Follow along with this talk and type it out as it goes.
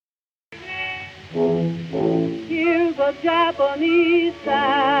Here's a Japanese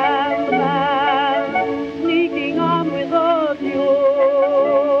sandman sneaking on with a duel.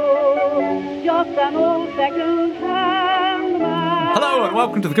 Just an old second-hand man. Hello and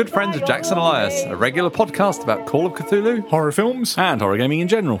welcome to the Good Friends of Jackson Elias, a regular podcast about Call of Cthulhu, horror films, and horror gaming in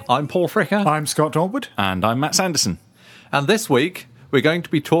general. I'm Paul Fricker. I'm Scott Dorwood. And I'm Matt Sanderson. And this week, we're going to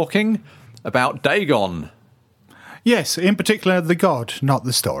be talking about Dagon. Yes, in particular, the god, not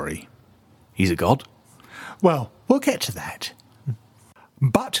the story. He's a god? Well, we'll get to that.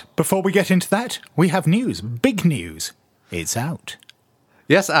 But before we get into that, we have news. Big news. It's out.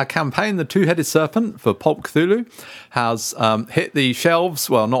 Yes, our campaign, The Two-Headed Serpent for Pulp Cthulhu, has hit the shelves,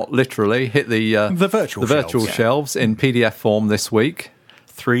 well, not literally, hit the virtual shelves in PDF form this week.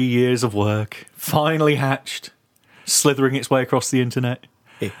 3 years of work, finally hatched, slithering its way across the internet.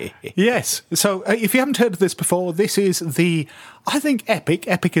 Yes, so if you haven't heard of this before, this is the, I think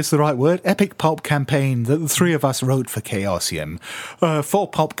epic is the right word, epic pulp campaign that the three of us wrote for Chaosium. For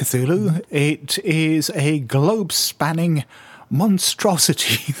Pulp Cthulhu, it is a globe-spanning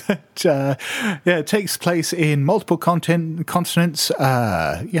monstrosity that takes place in multiple continents,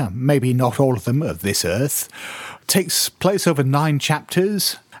 maybe not all of them of this Earth, takes place over 9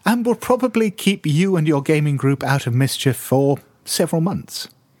 chapters, and will probably keep you and your gaming group out of mischief for several months.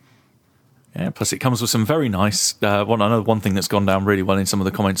 Yeah, plus it comes with some very nice, I know one thing that's gone down really well in some of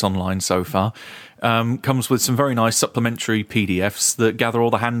the comments online so far, comes with some very nice supplementary PDFs that gather all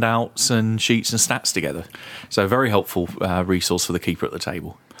the handouts and sheets and stats together. So very helpful resource for the keeper at the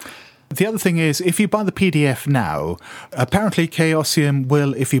table. The other thing is, if you buy the PDF now, apparently Chaosium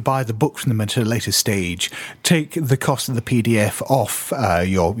will, if you buy the book from them at a later stage, take the cost of the PDF off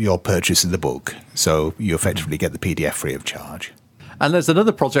your purchase of the book. So you effectively get the PDF free of charge. And there's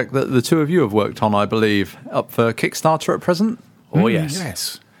another project that the two of you have worked on, I believe, up for Kickstarter at present. Oh, yes.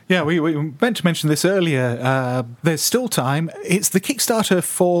 Yes. Yeah, we meant to mention this earlier. There's still time. It's the Kickstarter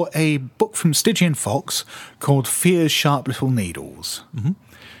for a book from Stygian Fox called Fear's Sharp Little Needles. Mm-hmm.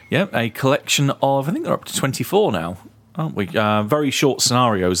 Yeah, a collection of, I think they're up to 24 now, aren't we? Very short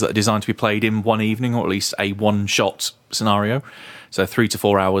scenarios that are designed to be played in one evening, or at least a one-shot scenario. So 3 to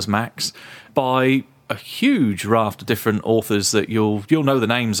 4 hours max, by a huge raft of different authors that you'll know the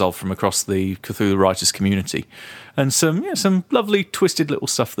names of from across the Cthulhu writers community, and some lovely twisted little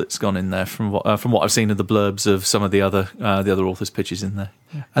stuff that's gone in there from what I've seen of the blurbs of some of the other authors' pitches in there.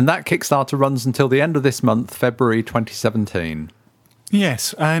 And that Kickstarter runs until the end of this month, February 2017.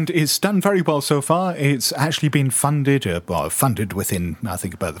 Yes, and it's done very well so far. It's actually been funded within, I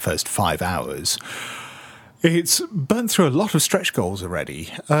think, about the first 5 hours. It's burnt through a lot of stretch goals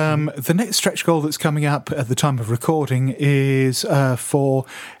already. The next stretch goal that's coming up at the time of recording is for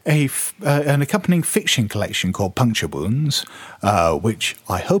an accompanying fiction collection called Puncture Wounds, which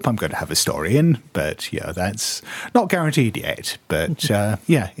I hope I'm going to have a story in, but that's not guaranteed yet. But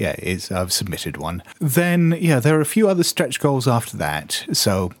I've submitted one. Then there are a few other stretch goals after that.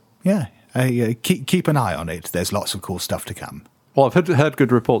 So keep an eye on it. There's lots of cool stuff to come. Well, I've heard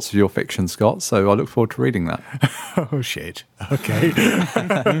good reports of your fiction, Scott, so I look forward to reading that. Oh, shit. Okay.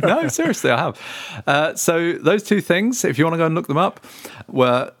 No, seriously, I have. So those two things, if you want to go and look them up,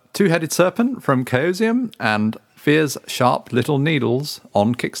 were Two-Headed Serpent from Chaosium and Fear's Sharp Little Needles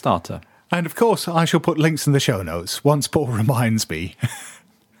on Kickstarter. And, of course, I shall put links in the show notes once Paul reminds me.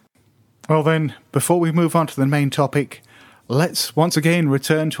 Well, then, before we move on to the main topic, let's once again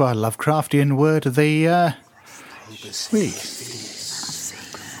return to our Lovecraftian word of the week.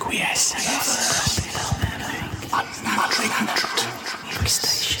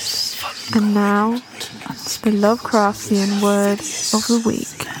 And now, the Lovecraftian word of the week.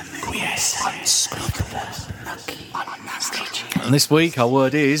 And this week our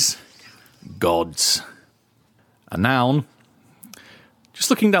word is gods. A noun. Just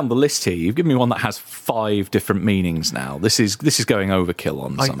looking down the list here, you've given me one that has 5 different meanings now. This is going overkill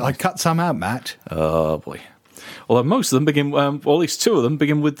on something. I cut some out, Matt. Oh boy. Although most of them begin, or at least 2 of them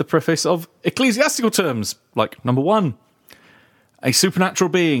begin with the preface of ecclesiastical terms, like number 1, a supernatural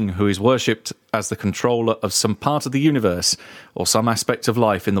being who is worshipped as the controller of some part of the universe or some aspect of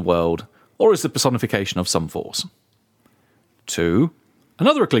life in the world, or as the personification of some force. 2,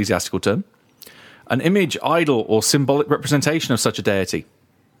 another ecclesiastical term, an image, idol, or symbolic representation of such a deity.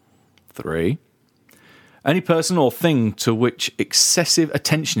 3, any person or thing to which excessive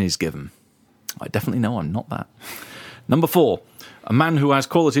attention is given. I definitely know I'm not that. Number 4, a man who has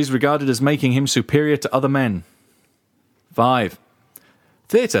qualities regarded as making him superior to other men. 5,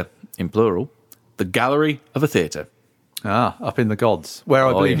 theatre, in plural, the gallery of a theatre. Up in the gods, where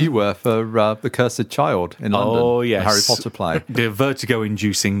I believe you were for The Cursed Child in London. Oh, yes. The Harry Potter play. The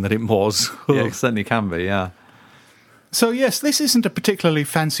vertigo-inducing that it was. Yeah, it certainly can be, yeah. So, yes, this isn't a particularly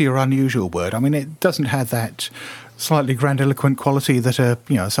fancy or unusual word. I mean, it doesn't have that slightly grandiloquent quality that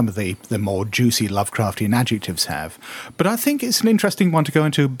some of the more juicy Lovecraftian adjectives have. But I think it's an interesting one to go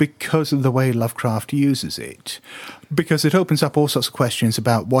into because of the way Lovecraft uses it. Because it opens up all sorts of questions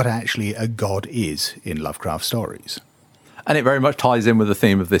about what actually a god is in Lovecraft stories. And it very much ties in with the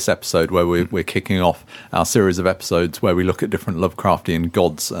theme of this episode, where we're kicking off our series of episodes where we look at different Lovecraftian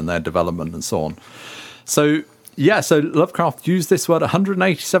gods and their development and so on. So Lovecraft used this word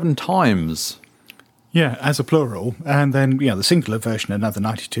 187 times. Yeah, as a plural. And then, the singular version another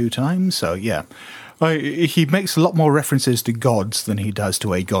 92 times. So, yeah. He makes a lot more references to gods than he does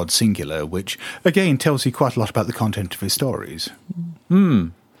to a god singular, which, again, tells you quite a lot about the content of his stories.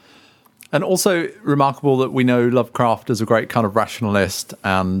 And also remarkable that we know Lovecraft as a great kind of rationalist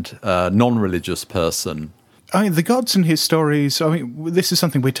and non-religious person. I mean, the gods in his stories, this is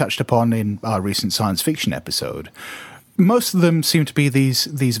something we touched upon in our recent science fiction episode. Most of them seem to be these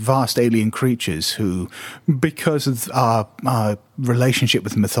vast alien creatures who, because of our relationship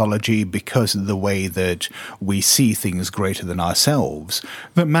with mythology, because of the way that we see things greater than ourselves,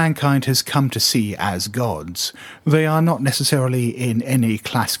 that mankind has come to see as gods, they are not necessarily in any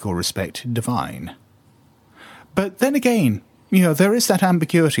classical respect divine. But then again, there is that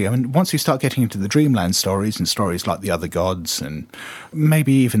ambiguity. I mean, once you start getting into the Dreamland stories and stories like The Other Gods and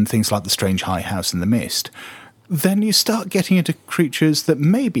maybe even things like The Strange High House and The Mist, then you start getting into creatures that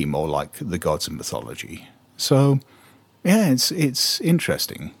may be more like the gods of mythology. So, yeah, it's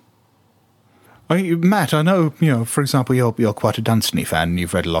interesting. Matt, I know, for example, you're quite a Dunsany fan, and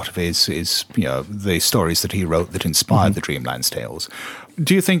you've read a lot of his the stories that he wrote that inspired the Dreamlands tales.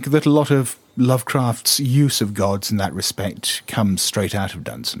 Do you think that a lot of Lovecraft's use of gods in that respect comes straight out of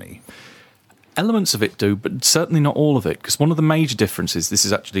Dunsany? Elements of it do, but certainly not all of it, because one of the major differences, this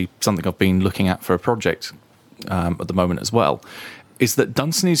is actually something I've been looking at for a project at the moment as well, is that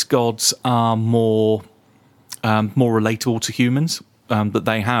Dunsany's gods are more relatable to humans. That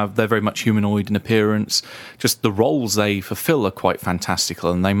they're very much humanoid in appearance. Just the roles they fulfill are quite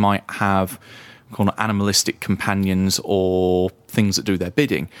fantastical, and they might have kind of animalistic companions or things that do their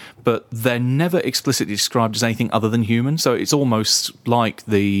bidding, but they're never explicitly described as anything other than human. So it's almost like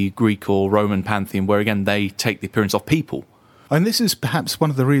the Greek or Roman pantheon, where again they take the appearance of people. And this is perhaps one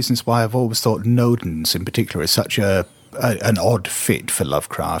of the reasons why I've always thought Nodens in particular is such an odd fit for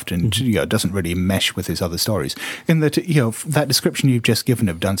Lovecraft, and doesn't really mesh with his other stories. In that, that description you've just given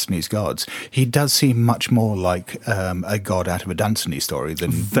of Dunsany's gods, he does seem much more like a god out of a Dunsany story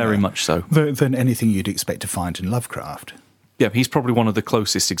than very much so than anything you'd expect to find in Lovecraft. Yeah, he's probably one of the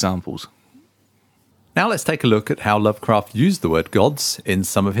closest examples. Now let's take a look at how Lovecraft used the word gods in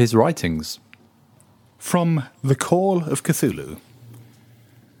some of his writings. From The Call of Cthulhu.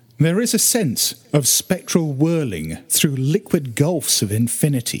 There is a sense of spectral whirling through liquid gulfs of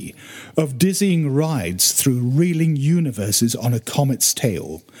infinity, of dizzying rides through reeling universes on a comet's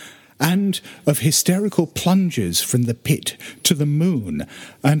tail, and of hysterical plunges from the pit to the moon,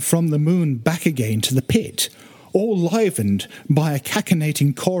 and from the moon back again to the pit, all livened by a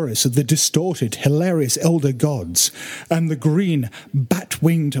cachinnating chorus of the distorted, hilarious elder gods, and the green,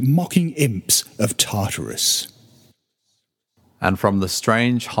 bat-winged mocking imps of Tartarus. And from the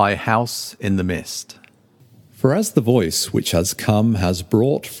strange high house in the mist. For as the voice which has come has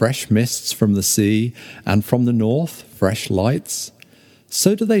brought fresh mists from the sea, and from the north fresh lights,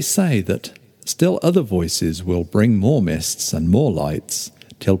 so do they say that still other voices will bring more mists and more lights,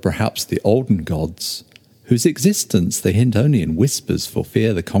 till perhaps the olden gods, whose existence they hint only in whispers for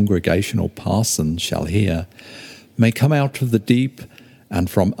fear the congregational parson shall hear, may come out of the deep, and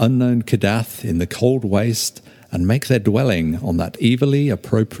from unknown Kedath in the cold waste, and make their dwelling on that evilly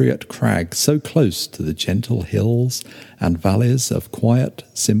appropriate crag so close to the gentle hills and valleys of quiet,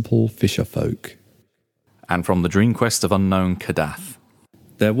 simple fisher folk. And from the dream quest of unknown Kedath.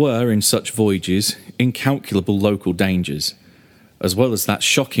 There were, in such voyages, incalculable local dangers, as well as that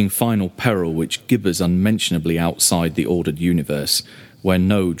shocking final peril which gibbers unmentionably outside the ordered universe, where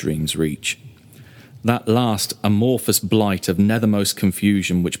no dreams reach. That last amorphous blight of nethermost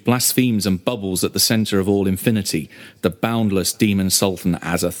confusion which blasphemes and bubbles at the centre of all infinity, the boundless demon sultan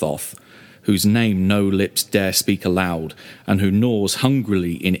Azathoth, whose name no lips dare speak aloud, and who gnaws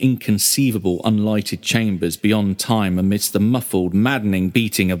hungrily in inconceivable unlighted chambers beyond time amidst the muffled, maddening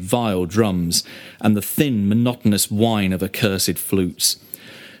beating of vile drums, and the thin, monotonous whine of accursed flutes,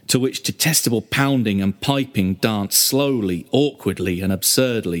 to which detestable pounding and piping dance slowly, awkwardly, and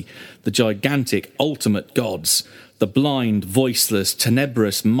absurdly the gigantic ultimate gods, the blind, voiceless,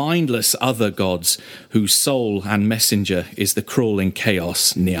 tenebrous, mindless other gods, whose soul and messenger is the crawling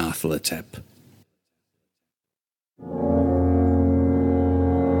chaos Nyarlathotep.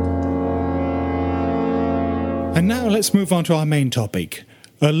 And now let's move on to our main topic,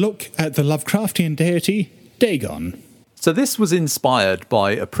 a look at the Lovecraftian deity, Dagon. So this was inspired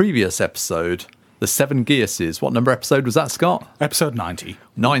by a previous episode, The Seven Geases. What number episode was that, Scott? Episode 90.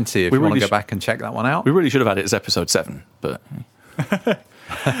 90, if you want to go back and check that one out. We really should have had it as episode 7, but...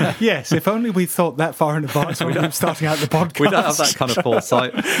 Yes, if only we thought that far in advance when we were starting out the podcast. We don't have that kind of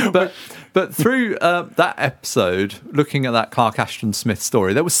foresight. But through that episode, looking at that Clark Ashton Smith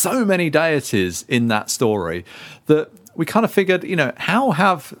story, there were so many deities in that story that we kind of figured, how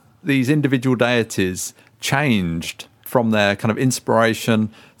have these individual deities changed from their kind of inspiration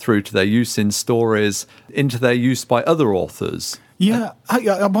through to their use in stories into their use by other authors? Yeah,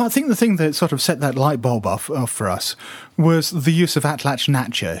 I think the thing that sort of set that light bulb off for us was the use of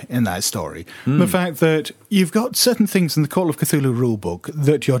Atlach-Natcher in that story. The fact that you've got certain things in the Call of Cthulhu rulebook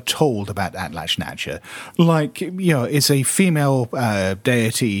that you're told about Atlach-Natcher. Like, it's a female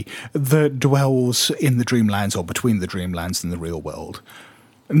deity that dwells in the dreamlands or between the dreamlands and the real world.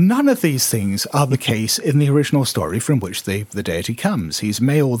 None of these things are the case in the original story from which the deity comes. He's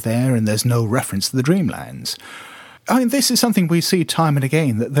male there and there's no reference to the dreamlands. I mean, this is something we see time and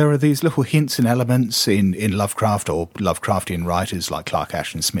again, that there are these little hints and elements in Lovecraft or Lovecraftian writers like Clark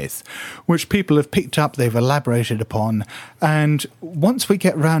Ashton Smith, which people have picked up, they've elaborated upon, and once we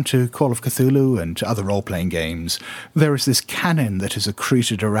get round to Call of Cthulhu and other role-playing games, there is this canon that has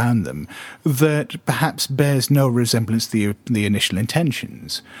accreted around them that perhaps bears no resemblance to the initial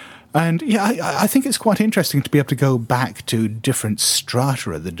intentions. And yeah, I think it's quite interesting to be able to go back to different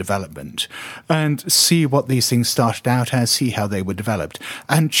strata of the development and see what these things started out as, see how they were developed,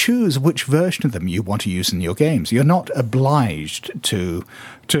 and choose which version of them you want to use in your games. You're not obliged to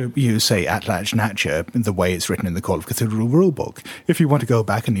use, say, Atlach-Natcher the way it's written in the Call of Cthulhu rulebook. If you want to go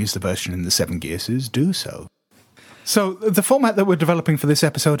back and use the version in the Seven Geases, do so. So the format that we're developing for this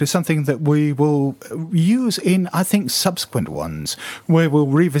episode is something that we will use in, I think, subsequent ones, where we'll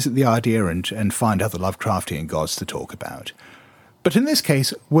revisit the idea and find other Lovecraftian gods to talk about. But in this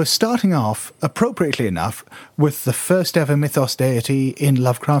case, we're starting off, appropriately enough, with the first ever Mythos deity in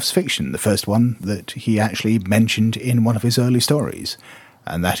Lovecraft's fiction, the first one that he actually mentioned in one of his early stories,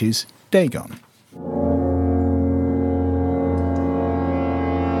 and that is Dagon.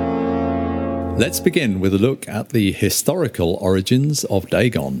 Let's begin with a look at the historical origins of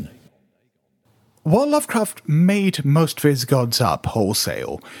Dagon. While Lovecraft made most of his gods up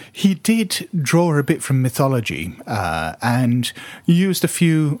wholesale, he did draw a bit from mythology and used a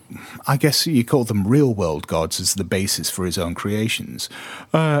few, I guess you call them real-world gods, as the basis for his own creations.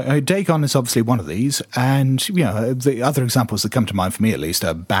 Dagon is obviously one of these, and the other examples that come to mind for me at least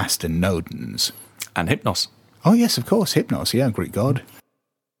are Bast and Nodens. And Hypnos. Oh yes, of course, Hypnos, yeah, Greek god.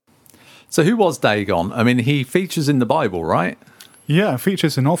 So who was Dagon? I mean, he features in the Bible, right? Yeah,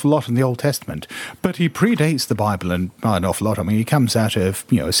 features an awful lot in the Old Testament, but he predates the Bible and by an awful lot. I mean, he comes out of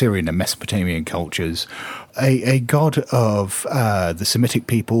Assyrian and Mesopotamian cultures, a god of the Semitic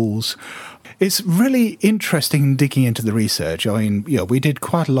peoples. It's really interesting digging into the research. I mean, we did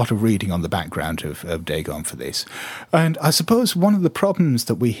quite a lot of reading on the background of Dagon for this, and I suppose one of the problems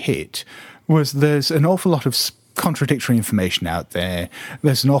that we hit was there's an awful lot of contradictory information out there.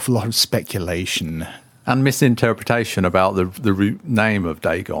 There's an awful lot of speculation and misinterpretation about the root name of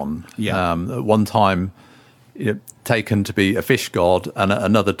Dagon. Yeah. At one time taken to be a fish god, and at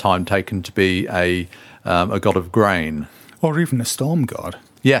another time taken to be a god of grain, or even a storm god.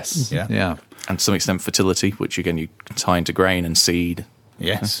 Yes. Yeah. And to some extent fertility, which again you can tie into grain and seed.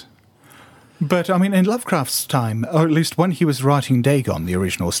 Yes. But, I mean, in Lovecraft's time, or at least when he was writing Dagon, the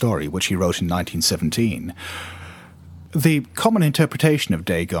original story, which he wrote in 1917, the common interpretation of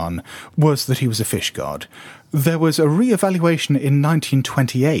Dagon was that he was a fish god. There was a re-evaluation in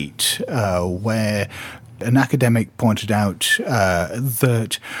 1928 where an academic pointed out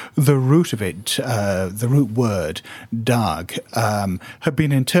that the root of it, the root word, dag, had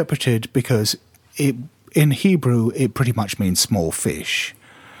been interpreted because in Hebrew it pretty much means small fish.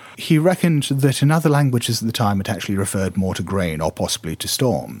 He reckoned that in other languages at the time it actually referred more to grain or possibly to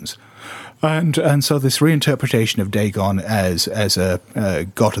storms. And so this reinterpretation of Dagon as a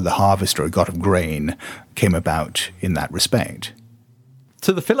god of the harvest or a god of grain came about in that respect.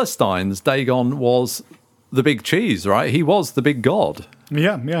 To the Philistines, Dagon was the big cheese, right? He was the big god.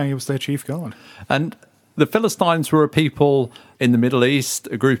 Yeah, he was their chief god. And the Philistines were a people in the Middle East,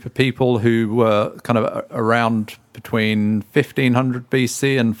 a group of people who were kind of around between 1500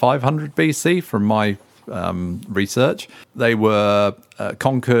 BC and 500 BC from my research. They were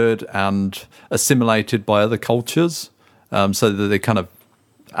conquered and assimilated by other cultures, so that they kind of,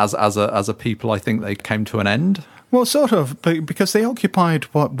 as a people, I think they came to an end. Well, sort of, because they occupied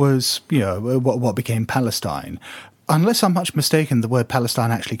what was, what became Palestine. Unless I'm much mistaken, the word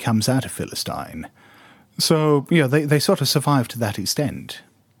Palestine actually comes out of Philistine. So, they sort of survived to that extent.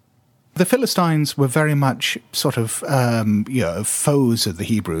 The Philistines were very much sort of, foes of the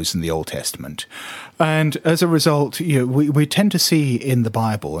Hebrews in the Old Testament. And as a result, we tend to see in the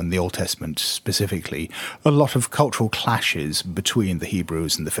Bible, in the Old Testament specifically, a lot of cultural clashes between the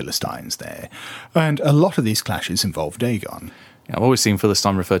Hebrews and the Philistines there. And a lot of these clashes involve Dagon. I've always seen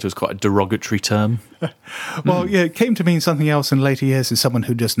Philistine referred to as quite a derogatory term. Well, it came to mean something else in later years as someone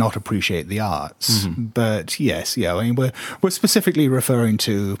who does not appreciate the arts. Mm-hmm. But yes, we're specifically referring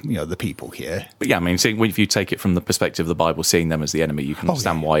to, the people here. But yeah, if you take it from the perspective of the Bible, seeing them as the enemy, you can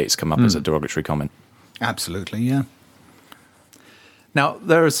understand why it's come up as a derogatory comment. Absolutely, yeah. Now,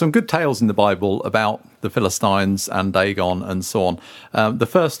 there are some good tales in the Bible about the Philistines and Dagon and so on. The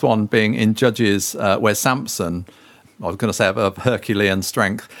first one being in Judges, where Samson, I was going to say of Herculean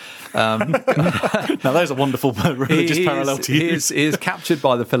strength. Now, there's a wonderful religious parallel to use. He's captured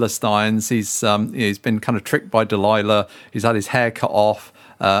by the Philistines. He's been kind of tricked by Delilah. He's had his hair cut off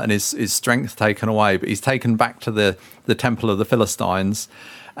and his strength taken away. But he's taken back to the temple of the Philistines,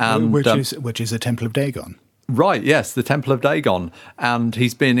 and which is a temple of Dagon. Right, yes, the Temple of Dagon, and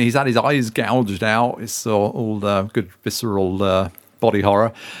he's had his eyes gouged out. It's all good visceral body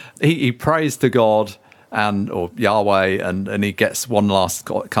horror. He prays to God or Yahweh, and he gets one last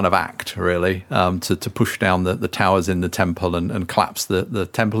kind of act, really, to push down the towers in the temple and collapse the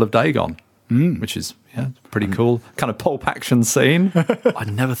Temple of Dagon, which is pretty cool. Kind of pulp action scene. I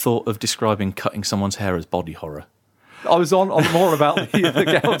never thought of describing cutting someone's hair as body horror. I was on more about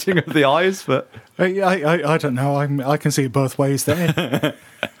the gouging of the eyes, but I don't know. I can see it both ways there.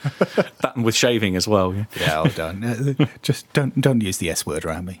 That and with shaving as well. Yeah, don't. Just don't use the S word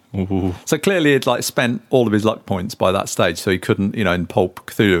around me. Ooh. So clearly he'd spent all of his luck points by that stage, so he couldn't, in Pulp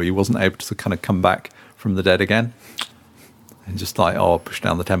Cthulhu, he wasn't able to kind of come back from the dead again. And just push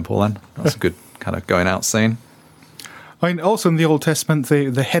down the temple then. That's a good kind of going out scene. Also in the Old Testament,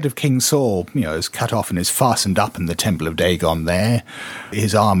 the head of King Saul, is cut off and is fastened up in the Temple of Dagon there.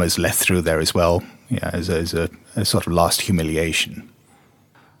 His armour's left through there as well, as a sort of last humiliation.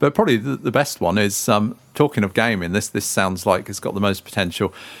 But probably the best one is, talking of gaming, this sounds like it's got the most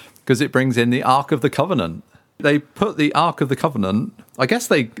potential, because it brings in the Ark of the Covenant. They put the Ark of the Covenant, I guess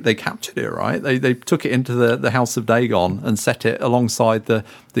they captured it, right? They took it into the house of Dagon and set it alongside the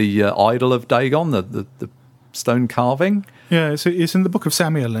idol of Dagon, the stone carving. Yeah, it's in the book of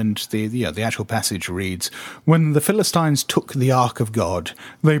Samuel, and the actual passage reads, "When the Philistines took the ark of God,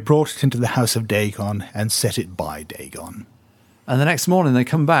 they brought it into the house of Dagon and set it by Dagon." And the next morning they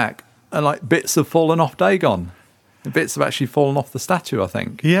come back and bits have fallen off Dagon. Bits have actually fallen off the statue, I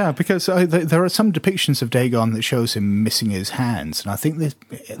think. Yeah, because there are some depictions of Dagon that shows him missing his hands, and I think it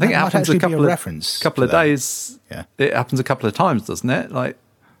happens a couple of days. Yeah, it happens a couple of times, doesn't it?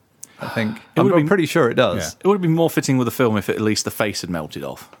 I think I'm pretty sure it does. Yeah. It would have been more fitting with the film if at least the face had melted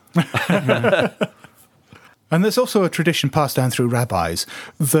off. And there's also a tradition passed down through rabbis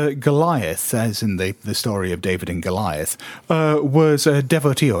that Goliath, as in the story of David and Goliath, was a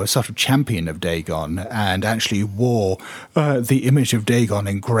devotee or a sort of champion of Dagon and actually wore the image of Dagon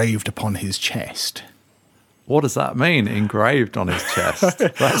engraved upon his chest. What does that mean, engraved on his chest?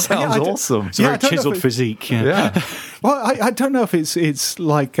 That sounds awesome. It's a very chiseled physique. Yeah. Well, I don't know if it's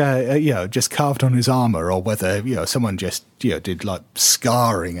like just carved on his armor, or whether someone just did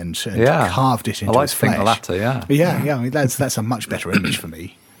scarring and carved it into his flesh. I like to think the latter. Yeah. I mean, that's a much better image for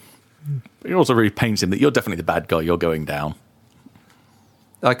me. It also really paints him that you're definitely the bad guy. You're going down.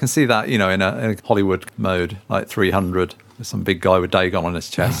 I can see that in a Hollywood mode, like 300, with some big guy with Dagon on his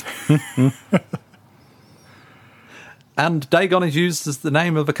chest. And Dagon is used as the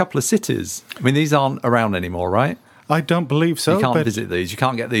name of a couple of cities. I mean, these aren't around anymore, right? I don't believe so. You can't visit these. You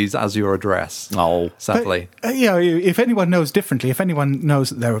can't get these as your address. Oh, sadly. But, if anyone knows differently, if anyone knows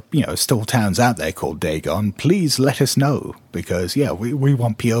that there are still towns out there called Dagon, please let us know, because we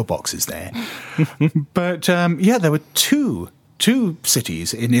want PO boxes there. But there were two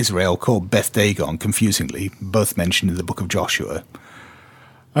cities in Israel called Beth Dagon, confusingly, both mentioned in the book of Joshua.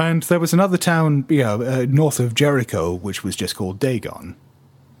 And there was another town, north of Jericho, which was just called Dagon.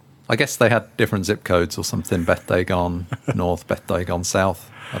 I guess they had different zip codes or something. Beth Dagon North, Beth Dagon South.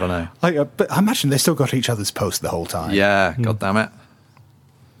 I don't know. But I imagine they still got each other's post the whole time. Yeah, God damn it.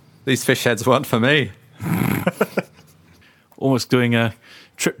 These fish heads weren't for me. almost doing a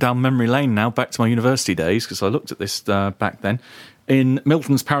trip down memory lane now, back to my university days, because I looked at this back then. In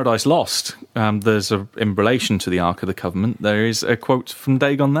Milton's Paradise Lost, in relation to the Ark of the Covenant, there is a quote from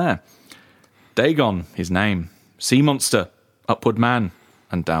Dagon there. Dagon, his name, sea monster, upward man,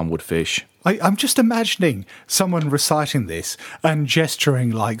 and downward fish. I'm just imagining someone reciting this and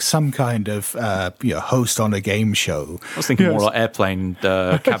gesturing like some kind of host on a game show. I was thinking more like airplane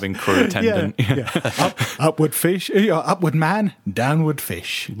cabin crew attendant. Upward fish, upward man, downward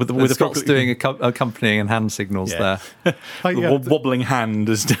fish. With Scott's doing accompanying hand signals there. Wobbling hand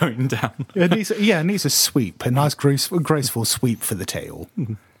is going down. It needs a sweep, a nice graceful sweep for the tail.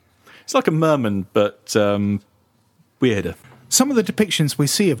 It's like a merman, but weirder. Some of the depictions we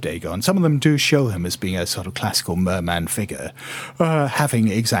see of Dagon, some of them do show him as being a sort of classical merman figure, having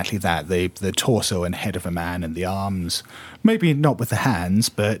exactly that, the torso and head of a man and the arms, maybe not with the hands,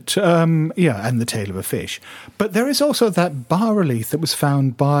 but, and the tail of a fish. But there is also that bas-relief that was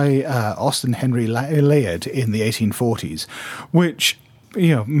found by Austin Henry Layard in the 1840s, which,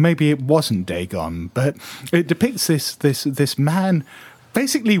 maybe it wasn't Dagon, but it depicts this man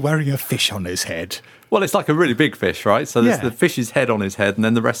basically wearing a fish on his head. Well, it's like a really big fish, right? So there's the fish's head on his head, and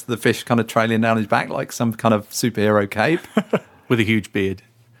then the rest of the fish kind of trailing down his back like some kind of superhero cape. With a huge beard.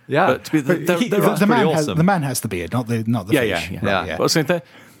 Yeah. But the man has the beard, not the fish. Yeah. But I was saying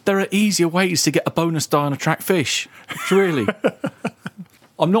there are easier ways to get a bonus die on a track fish. Really.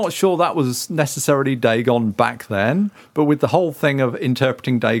 I'm not sure that was necessarily Dagon back then, but with the whole thing of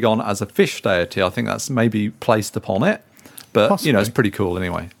interpreting Dagon as a fish deity, I think that's maybe placed upon it. But, Possibly. It's pretty cool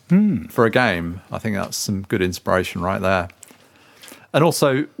anyway. For a game, I think that's some good inspiration right there. And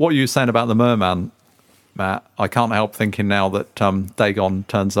also, what you were saying about the merman, Matt, I can't help thinking now that Dagon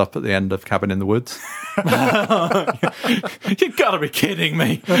turns up at the end of Cabin in the Woods. You've got to be kidding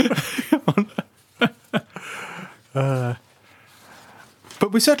me. But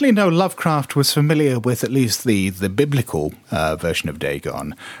we certainly know Lovecraft was familiar with at least the biblical version of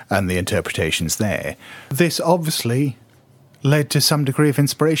Dagon and the interpretations there. This obviously led to some degree of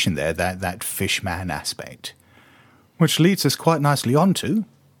inspiration there, that fishman aspect. Which leads us quite nicely on to...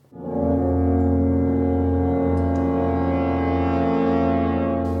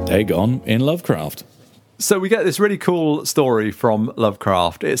 Dagon in Lovecraft. So we get this really cool story from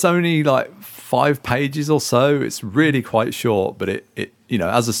Lovecraft. It's only like 5 pages or so. It's really quite short, but it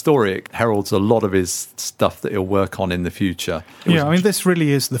as a story, it heralds a lot of his stuff that he'll work on in the future. This really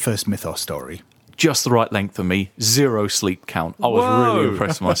is the first Mythos story. Just the right length for me. 0 sleep count. I was really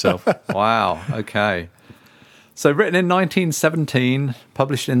impressed with myself. Wow, okay. So written in 1917,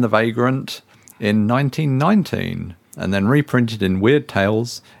 published in The Vagrant in 1919, and then reprinted in Weird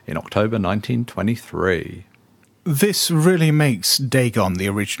Tales in October 1923. This really makes Dagon the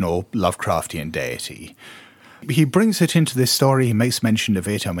original Lovecraftian deity. He brings it into this story, he makes mention of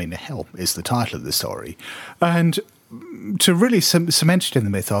it, Hell is the title of the story. And to really cement it in the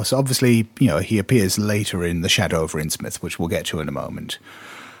mythos, obviously, he appears later in The Shadow over Innsmouth, which we'll get to in a moment,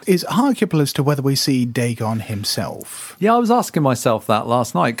 is arguable as to whether we see Dagon himself. Yeah, I was asking myself that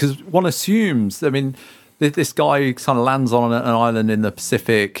last night, because one assumes, this guy kind of lands on an island in the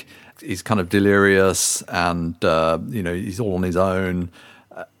Pacific, he's kind of delirious, and, he's all on his own,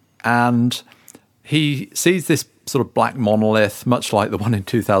 and he sees this sort of black monolith, much like the one in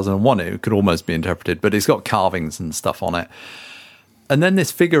 2001. It could almost be interpreted, but it's got carvings and stuff on it. And then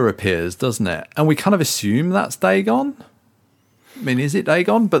this figure appears, doesn't it? And we kind of assume that's Dagon. Is it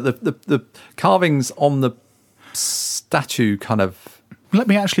Dagon? But the carvings on the statue kind of... Let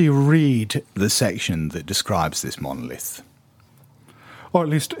me actually read the section that describes this monolith. Or at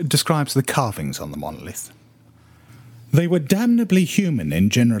least describes the carvings on the monolith. They were damnably human in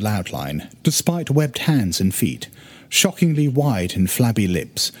general outline, despite webbed hands and feet, shockingly wide and flabby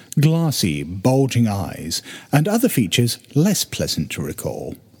lips, glassy, bulging eyes, and other features less pleasant to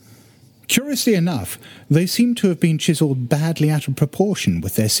recall. Curiously enough, they seem to have been chiselled badly out of proportion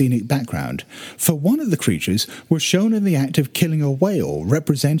with their scenic background, for one of the creatures was shown in the act of killing a whale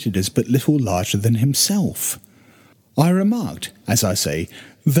represented as but little larger than himself. I remarked, as I say,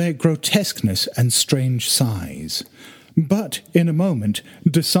 their grotesqueness and strange size, but in a moment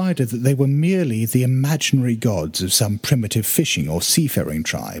decided that they were merely the imaginary gods of some primitive fishing or seafaring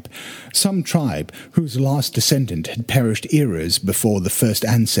tribe, some tribe whose last descendant had perished eras before the first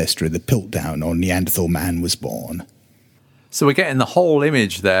ancestor of the Piltdown or Neanderthal man was born. So we're getting the whole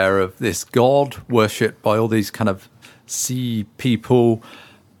image there of this god worshipped by all these kind of sea people.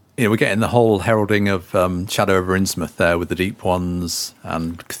 We're getting the whole heralding of Shadow over Innsmouth there with the Deep Ones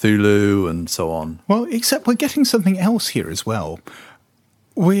and Cthulhu and so on. Well, except we're getting something else here as well.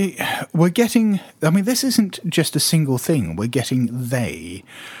 we're getting. I mean, this isn't just a single thing. We're getting they.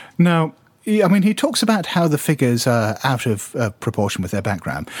 Now, I mean, he talks about how the figures are out of proportion with their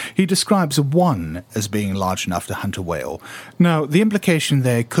background. He describes one as being large enough to hunt a whale. Now, the implication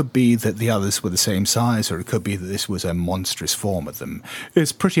there could be that the others were the same size, or it could be that this was a monstrous form of them.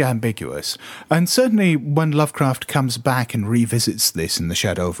 It's pretty ambiguous. And certainly when Lovecraft comes back and revisits this in The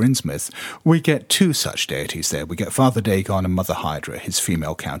Shadow over Innsmouth, we get two such deities there. We get Father Dagon and Mother Hydra, his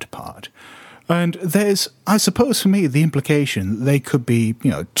female counterpart. And there's, I suppose for me, the implication that they could be,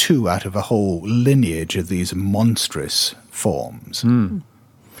 two out of a whole lineage of these monstrous forms.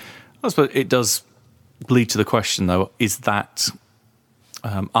 I suppose it does lead to the question, though, is that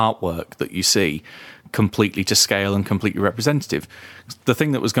artwork that you see completely to scale and completely representative? The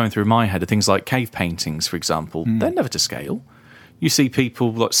thing that was going through my head are things like cave paintings, for example. They're never to scale. You see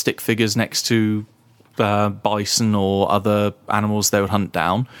people like stick figures next to bison or other animals they would hunt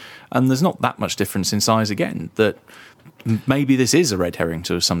down, and there's not that much difference in size again. That maybe this is a red herring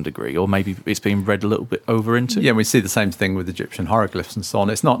to some degree, or maybe it's being read a little bit over into. Yeah, we see the same thing with Egyptian hieroglyphs and so on.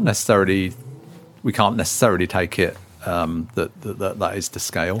 It's not necessarily, we can't necessarily take it that is to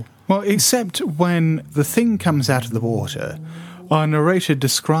scale. Well, except when the thing comes out of the water, our narrator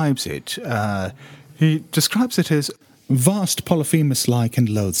describes it. He describes it as vast, Polyphemus-like and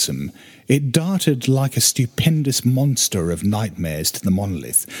loathsome. It darted like a stupendous monster of nightmares to the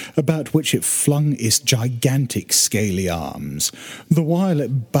monolith, about which it flung its gigantic scaly arms, the while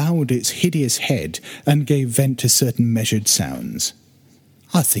it bowed its hideous head and gave vent to certain measured sounds.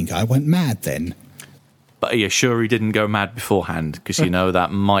 I think I went mad then. But are you sure he didn't go mad beforehand? Because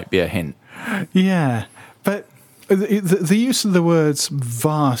that might be a hint. Yeah, but the use of the words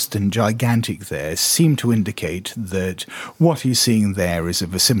vast and gigantic there seem to indicate that what he's seeing there is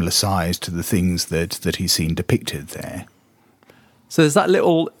of a similar size to the things that he's seen depicted there. So there's that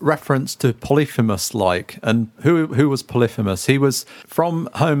little reference to Polyphemus-like. And who was Polyphemus? He was from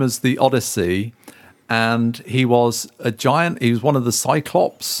Homer's The Odyssey, and he was a giant. He was one of the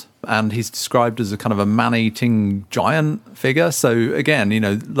Cyclops, and he's described as a kind of a man-eating giant figure. So again,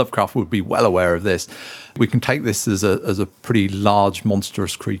 Lovecraft would be well aware of this. We can take this as a pretty large,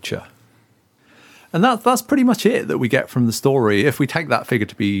 monstrous creature. And that's pretty much it that we get from the story. If we take that figure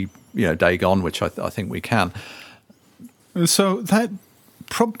to be, Dagon, which I think we can. So that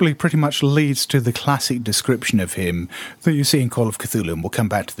probably pretty much leads to the classic description of him that you see in Call of Cthulhu, and we'll come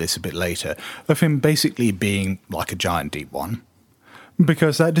back to this a bit later, of him basically being like a giant deep one.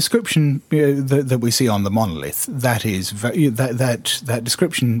 Because that description that we see on the monolith, that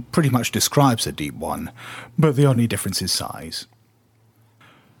description pretty much describes a deep one, but the only difference is size.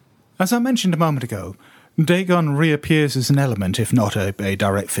 As I mentioned a moment ago, Dagon reappears as an element, if not a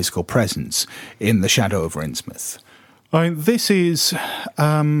direct physical presence, in The Shadow over Innsmouth. This is...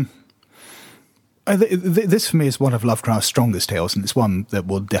 this for me is one of Lovecraft's strongest tales, and it's one that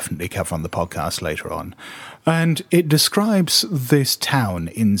we'll definitely cover on the podcast later on. And it describes this town,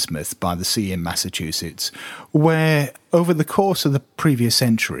 Innsmouth, by the sea in Massachusetts, where over the course of the previous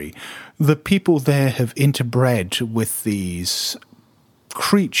century, the people there have interbred with these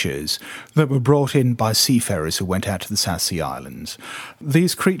creatures that were brought in by seafarers who went out to the South Sea Islands.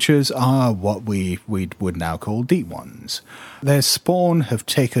 These creatures are what we would now call deep ones. Their spawn have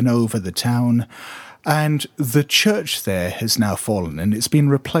taken over the town, and the church there has now fallen, and it's been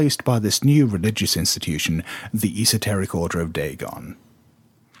replaced by this new religious institution, the Esoteric Order of Dagon.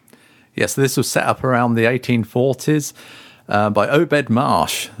 Yes, this was set up around the 1840s by Obed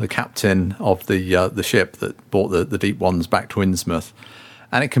Marsh, the captain of the ship that brought the deep ones back to Innsmouth.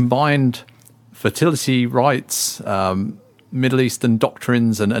 And it combined fertility rites, Middle Eastern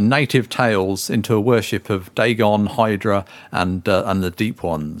doctrines, and native tales into a worship of Dagon, Hydra, and the deep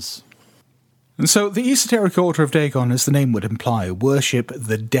ones. And so the Esoteric Order of Dagon, as the name would imply, worship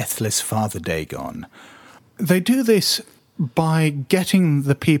the deathless Father Dagon. They do this by getting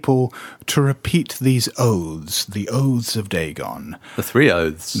the people to repeat these oaths, the oaths of Dagon. The 3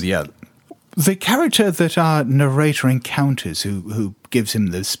 oaths. Yeah. The character that our narrator encounters, who gives him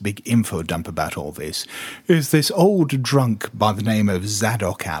this big info dump about all this, is this old drunk by the name of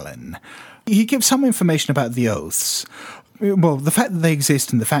Zadok Allen. He gives some information about the oaths. Well, the fact that they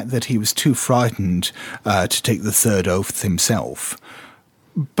exist and the fact that he was too frightened to take the 3rd oath himself.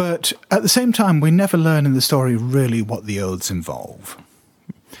 But at the same time, we never learn in the story really what the oaths involve.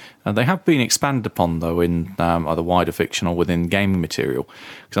 They have been expanded upon, though, in either wider fiction or within gaming material.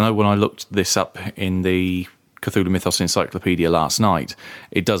 Because I know when I looked this up in the Cthulhu Mythos Encyclopedia last night,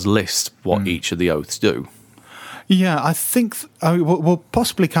 it does list what each of the oaths do. Yeah, I think we'll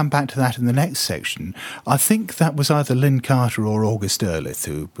possibly come back to that in the next section. I think that was either Lynn Carter or August Derleth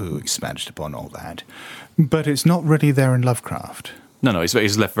who expanded upon all that. But it's not really there in Lovecraft. No, it's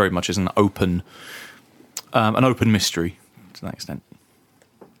left very much as an open mystery to that extent.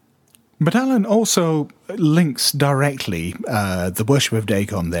 But Alan also links directly the worship of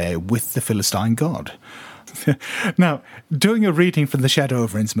Dagon there with the Philistine god. Now, doing a reading from the Shadow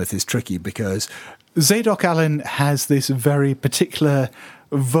of Innsmouth is tricky because Zadok Allen has this very particular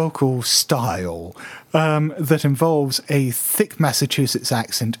vocal style that involves a thick Massachusetts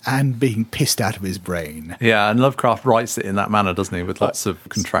accent and being pissed out of his brain. Yeah, and Lovecraft writes it in that manner, doesn't he, with lots of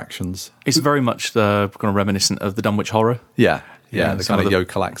contractions. It's very much kind of reminiscent of the Dunwich Horror. Yeah, the kind of the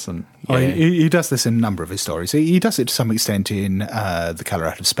yokel accent. Yeah. He does this in a number of his stories. He does it to some extent in The Colour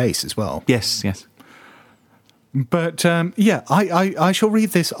Out of Space as well. Yes. But, I shall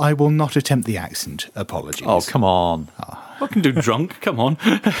read this. I will not attempt the accent. Apologies. Oh, come on. I can do drunk, come on.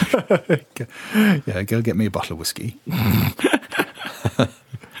 Yeah, go get me a bottle of whiskey.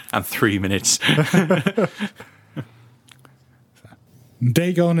 And 3 minutes.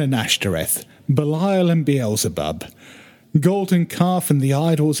 Dagon and Ashtoreth, Belial and Beelzebub, golden calf and the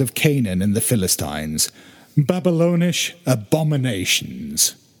idols of Canaan and the Philistines, Babylonish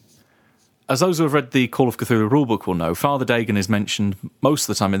abominations. As those who have read the Call of Cthulhu rulebook will know, Father Dagon is mentioned most of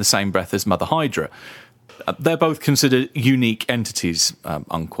the time in the same breath as Mother Hydra. They're both considered unique entities,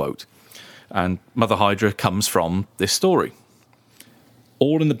 unquote. And Mother Hydra comes from this story.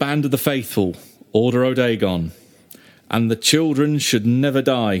 All in the band of the faithful, order O Dagon. And the children should never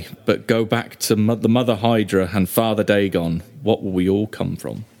die, but go back to the Mother Hydra and Father Dagon. What will we all come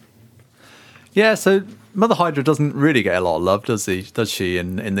from? Yeah, so Mother Hydra doesn't really get a lot of love, does she,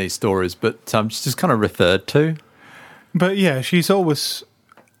 in these stories? But she's just kind of referred to. But yeah, she's always,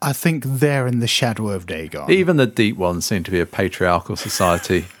 I think, there in the shadow of Dagon. Even the deep ones seem to be a patriarchal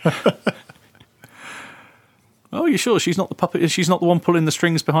society. Oh, you sure she's not the puppet? She's not the one pulling the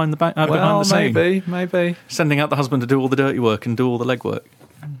strings behind behind the scene? Maybe. Sending out the husband to do all the dirty work and do all the legwork.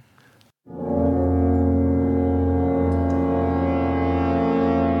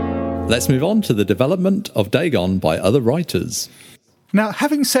 Let's move on to the development of Dagon by other writers. Now,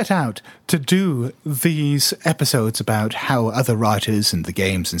 having set out to do these episodes about how other writers and the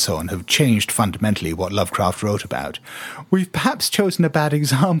games and so on have changed fundamentally what Lovecraft wrote about, we've perhaps chosen a bad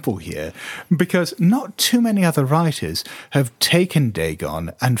example here, because not too many other writers have taken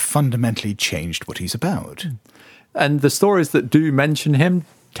Dagon and fundamentally changed what he's about. And the stories that do mention him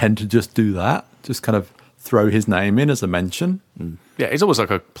tend to just do that, just kind of throw his name in as a mention. Yeah, it's almost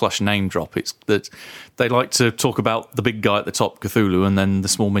like a plush name drop. It's that they like to talk about the big guy at the top, Cthulhu, and then the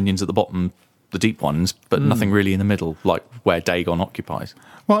small minions at the bottom, the deep ones, but nothing really in the middle, like where Dagon occupies.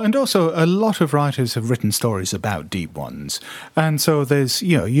 Well, and also a lot of writers have written stories about deep ones, and so there's,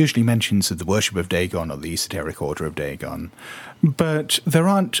 usually mentions of the worship of Dagon or the esoteric order of Dagon, but there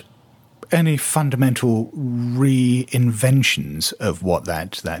aren't any fundamental reinventions of what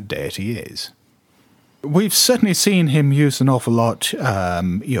that deity is. We've certainly seen him used an awful lot,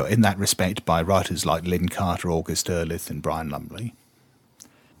 in that respect by writers like Lynn Carter, August Derleth, and Brian Lumley.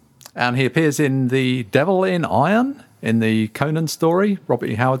 And he appears in The Devil in Iron, in the Conan story, Robert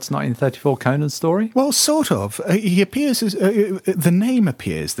E. Howard's 1934 Conan story. Well, sort of. He appears as the name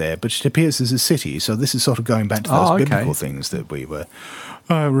appears there, but it appears as a city. So this is sort of going back to those biblical things that we were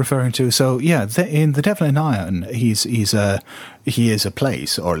referring to. So yeah, in The Devil in Iron, he is a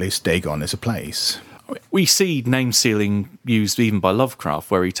place, or at least Dagon is a place. We see name sealing used even by Lovecraft,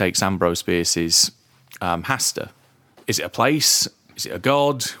 where he takes Ambrose Bierce's Hasta. Is it a place? Is it a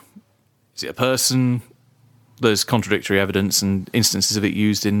god? Is it a person? There's contradictory evidence and instances of it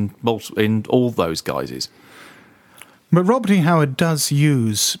used in all those guises. But Robert E. Howard does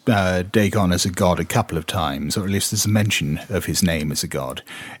use Dagon as a god a couple of times, or at least there's a mention of his name as a god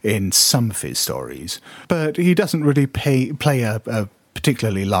in some of his stories. But he doesn't really play a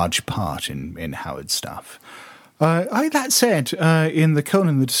particularly large part in Howard's stuff. That said, in the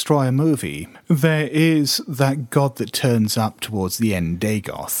Conan the Destroyer movie, there is that god that turns up towards the end,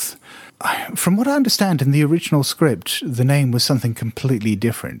 Dagoth. From what I understand, in the original script, the name was something completely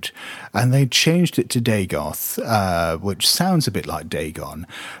different, and they changed it to Dagoth, which sounds a bit like Dagon,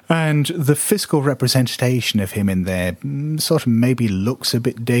 and the physical representation of him in there sort of maybe looks a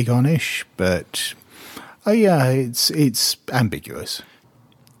bit Dagon-ish, but yeah, it's ambiguous.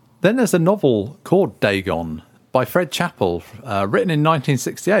 Then there's a novel called Dagon by Fred Chappell, written in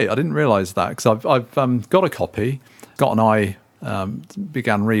 1968. I didn't realise that, because I've got a copy, got an eye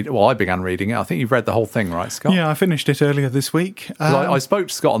began reading. Well, I began reading it. I think you've read the whole thing, right, Scott? Yeah, I finished it earlier this week. 'Cause I spoke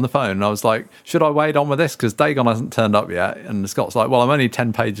to Scott on the phone and I was like, should I wade on with this? Because Dagon hasn't turned up yet. And Scott's like, well, I'm only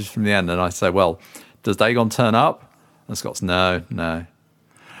 10 pages from the end. And I say, well, does Dagon turn up? And Scott's, no.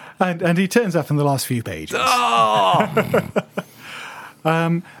 And he turns up in the last few pages. Oh!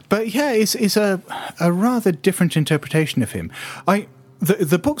 But yeah, it's a rather different interpretation of him.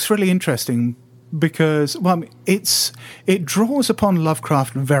 The book's really interesting because, well, it draws upon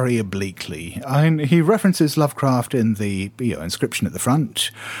Lovecraft very obliquely. He references Lovecraft in the inscription at the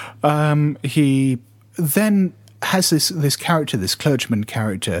front. He then has this character, this clergyman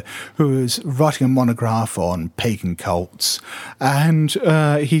character, who is writing a monograph on pagan cults, and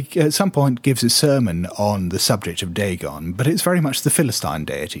he at some point gives a sermon on the subject of Dagon, but it's very much the Philistine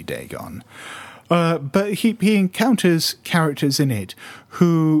deity Dagon. But he encounters characters in it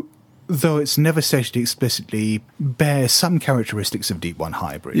who, though it's never stated explicitly, bear some characteristics of Deep One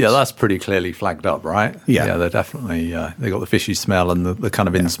hybrids. Yeah, that's pretty clearly flagged up, right? Yeah. They're definitely, they got the fishy smell and the kind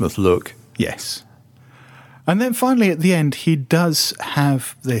of Innsmouth look. Yes. And then finally, at the end, he does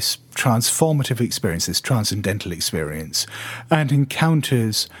have this transformative experience, this transcendental experience, and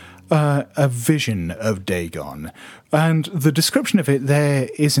encounters a vision of Dagon. And the description of it there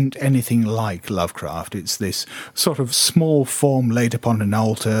isn't anything like Lovecraft. It's this sort of small form laid upon an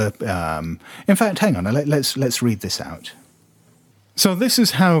altar. In fact, hang on, let's read this out. So this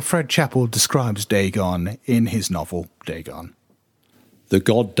is how Fred Chappell describes Dagon in his novel, Dagon. The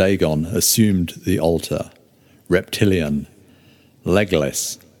god Dagon assumed the altar. Reptilian,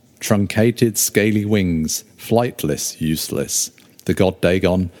 legless, truncated scaly wings, flightless, useless. The god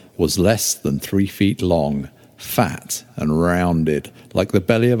Dagon was less than 3 feet long, fat and rounded, like the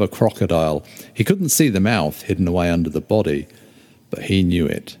belly of a crocodile. He couldn't see the mouth hidden away under the body, but he knew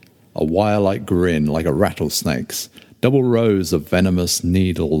it. A wire-like grin, like a rattlesnake's. Double rows of venomous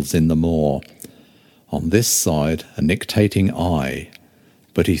needles in the maw. On this side, a nictating eye.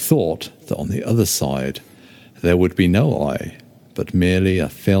 But he thought that on the other side there would be no eye, but merely a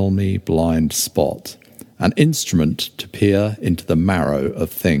filmy, blind spot, an instrument to peer into the marrow of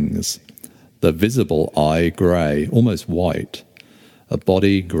things. The visible eye grey, almost white, a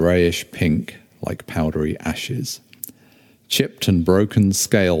body greyish-pink, like powdery ashes. Chipped and broken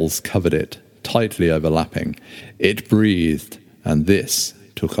scales covered it, tightly overlapping. It breathed, and this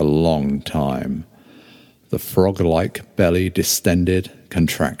took a long time. The frog-like belly distended,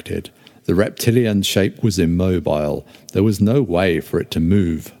 contracted. The reptilian shape was immobile. There was no way for it to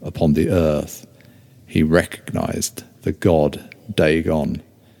move upon the earth. He recognized the god Dagon.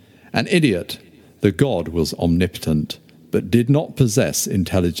 An idiot. The god was omnipotent, but did not possess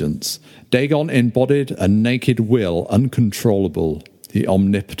intelligence. Dagon embodied a naked will, uncontrollable. The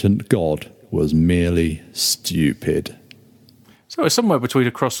omnipotent god was merely stupid. So it's somewhere between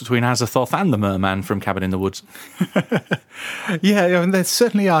a cross between Azathoth and the Merman from Cabin in the Woods. Yeah, there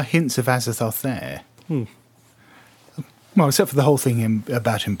certainly are hints of Azathoth there. Well, except for the whole thing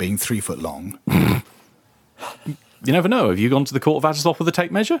about him being 3 foot long. You never know. Have you gone to the court of Azathoth with a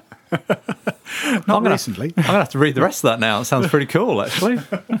tape measure? Not recently. I'm going to have to read the rest of that now. It sounds pretty cool, actually.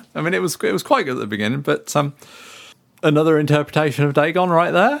 I mean, it was quite good at the beginning, but another interpretation of Dagon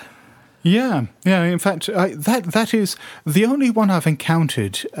right there. Yeah. In fact, that is the only one I've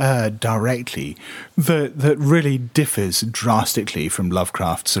encountered directly that really differs drastically from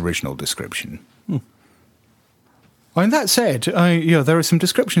Lovecraft's original description. And that said, there are some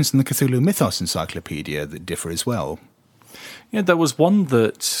descriptions in the Cthulhu Mythos Encyclopedia that differ as well. Yeah, there was one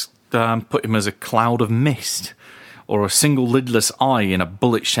that put him as a cloud of mist, or a single lidless eye in a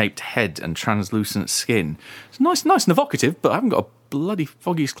bullet-shaped head and translucent skin. It's nice and evocative, but I haven't got a bloody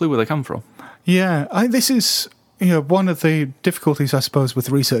foggiest clue where they come from. Yeah, this is one of the difficulties, I suppose, with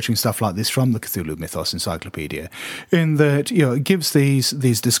researching stuff like this from the Cthulhu Mythos Encyclopedia, in that it gives these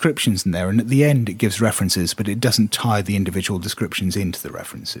descriptions in there, and at the end it gives references, but it doesn't tie the individual descriptions into the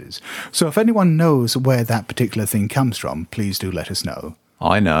references. So if anyone knows where that particular thing comes from, please do let us know.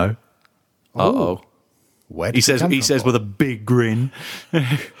 I know. Uh-oh. Where He says with a big grin.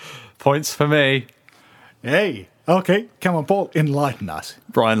 Points for me. Hey, okay, come on, Paul, enlighten us.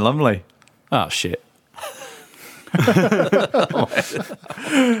 Brian Lumley. Oh, shit.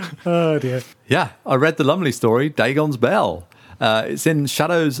 Oh, dear. Yeah, I read the Lumley story, Dagon's Bell. It's in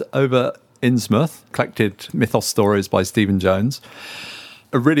Shadows over Innsmouth, collected mythos stories by Stephen Jones.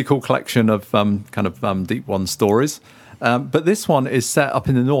 A really cool collection of Deep One stories. But this one is set up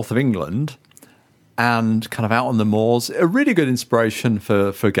in the north of England. and kind of out on the moors. A really good inspiration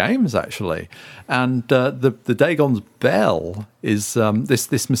for games, actually. And the Dagon's bell is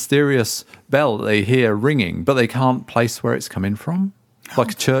this mysterious bell that they hear ringing, but they can't place where it's coming from,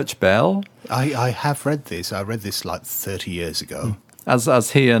 like a church bell. I have read this. I read this like 30 years ago.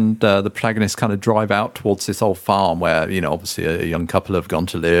 As he and the protagonist kind of drive out towards this old farm where, obviously a young couple have gone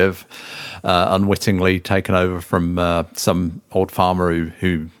to live, unwittingly taken over from some old farmer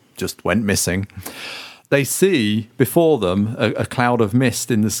who just went missing. They see before them a cloud of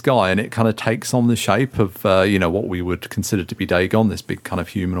mist in the sky, and it kind of takes on the shape of, what we would consider to be Dagon, this big kind of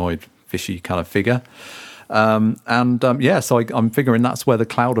humanoid, fishy kind of figure. So I'm figuring that's where the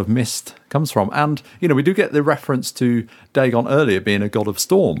cloud of mist comes from. And, we do get the reference to Dagon earlier being a god of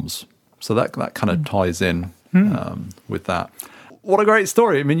storms. So that kind of ties in with that. What a great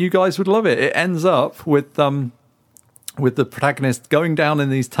story. I mean, you guys would love it. It ends up with the protagonist going down in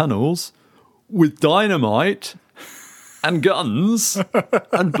these tunnels with dynamite and guns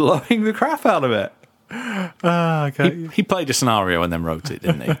and blowing the crap out of it. Okay. He played a scenario and then wrote it,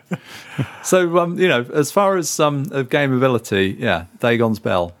 didn't he? So, as far as of gameability, Dagon's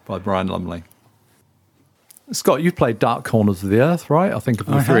Bell by Brian Lumley. Scott, you've played Dark Corners of the Earth, right? I think of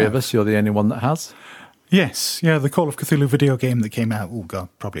the three of us, you're the only one that has. Yes, the Call of Cthulhu video game that came out,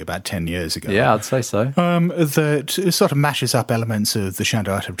 probably about 10 years ago. Yeah, I'd say so. That sort of mashes up elements of the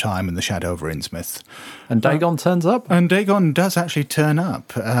Shadow Out of Time and the Shadow over Innsmouth. And Dagon turns up? And Dagon does actually turn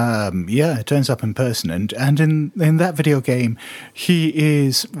up. It turns up in person. And in that video game, he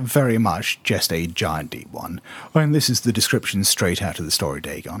is very much just a giant deep one. And this is the description straight out of the story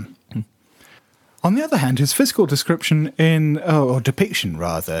Dagon. On the other hand, his physical description depiction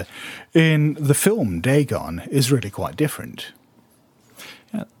in the film Dagon is really quite different.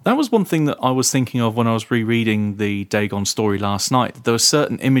 Yeah, that was one thing that I was thinking of when I was rereading the Dagon story last night. There was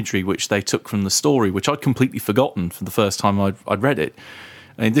certain imagery which they took from the story, which I'd completely forgotten from the first time I'd read it.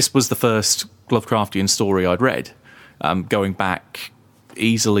 I mean, this was the first Lovecraftian story I'd read, going back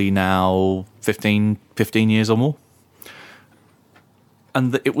easily now 15 years or more.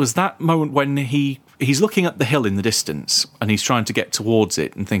 And it was that moment when he's looking at the hill in the distance and he's trying to get towards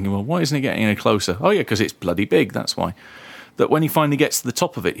it and thinking, well, why isn't it getting any closer? Oh, yeah, because it's bloody big, that's why. That when he finally gets to the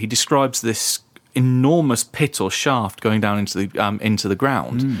top of it, he describes this enormous pit or shaft going down into the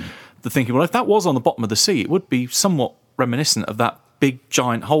ground. The thinking, well, if that was on the bottom of the sea, it would be somewhat reminiscent of that big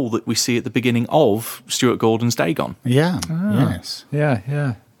giant hole that we see at the beginning of Stuart Gordon's Dagon. Yeah, yes.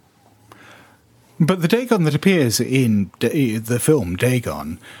 Yeah. But the Dagon that appears in the film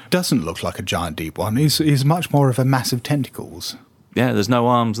Dagon doesn't look like a giant deep one. He's much more of a mass of tentacles. Yeah, there's no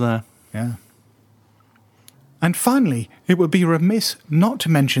arms there. Yeah. And finally, it would be remiss not to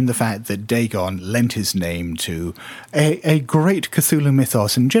mention the fact that Dagon lent his name to a great Cthulhu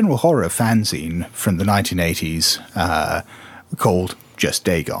Mythos and general horror fanzine from the 1980s called Just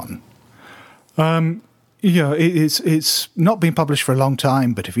Dagon. It's not been published for a long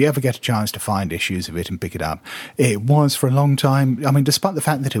time, but if you ever get a chance to find issues of it and pick it up, it was for a long time. I mean, despite the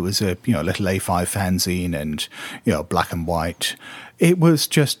fact that it was a little A5 fanzine and black and white, it was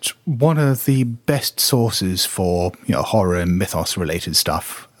just one of the best sources for horror and mythos related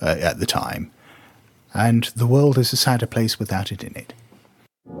stuff at the time. And the world is a sadder place without it in it.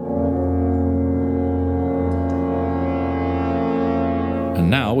 And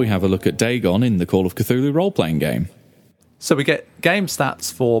now we have a look at Dagon in the Call of Cthulhu role-playing game. So we get game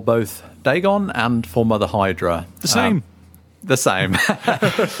stats for both Dagon and for Mother Hydra. The same.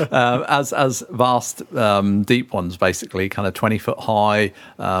 As vast, deep ones, basically, kind of 20 foot high,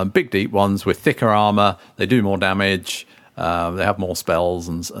 big deep ones with thicker armor. They do more damage. They have more spells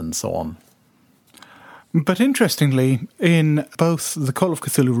and so on. But interestingly, in both the Call of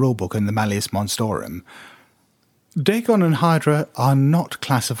Cthulhu rulebook and the Malleus Monstrorum, Dagon and Hydra are not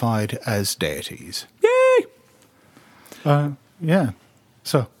classified as deities. Yay! Yeah.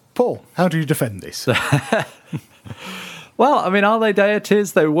 So, Paul, how do you defend this? Well, I mean, are they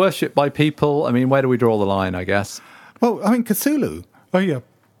deities? They're worshipped by people. I mean, where do we draw the line, I guess? Well, I mean, Cthulhu. Oh, yeah.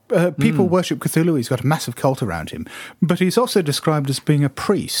 People worship Cthulhu. He's got a massive cult around him. But he's also described as being a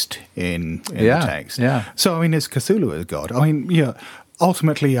priest in the text. Yeah. So, I mean, is Cthulhu a god? I mean,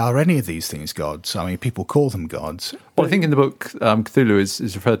 ultimately, are any of these things gods? I mean, people call them gods. Well, I think in the book, Cthulhu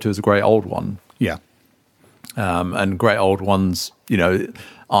is referred to as a great old one. Yeah. And great old ones,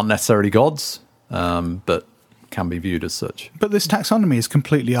 aren't necessarily gods, but can be viewed as such. But this taxonomy is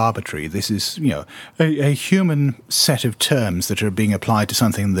completely arbitrary. This is, a human set of terms that are being applied to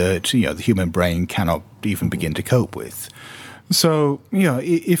something that, the human brain cannot even begin to cope with. So,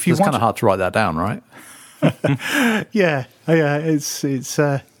 if you it's kind of hard to write that down, right? Yeah, it's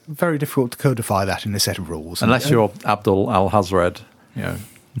very difficult to codify that in a set of rules. Unless you're Abdul Al-Hazred,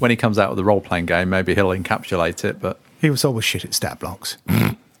 when he comes out with the role-playing game, maybe he'll encapsulate it, but... He was always shit at stat blocks.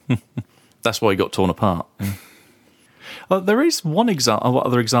 That's why he got torn apart. There is one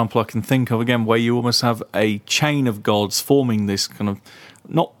other example I can think of, again, where you almost have a chain of gods forming this kind of,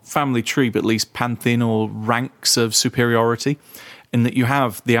 not family tree, but at least pantheon or ranks of superiority, in that you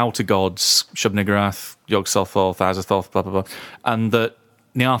have the outer gods, Shub-Niggurath, Yog-Sothoth, Azathoth, blah, blah, blah, and that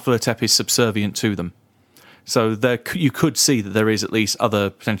Nyarlathotep is subservient to them. So you could see that there is at least other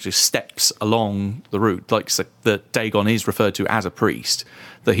potentially steps along the route, like that Dagon is referred to as a priest,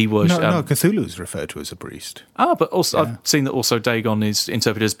 that he was... No, Cthulhu is referred to as a priest. But also I've seen that also Dagon is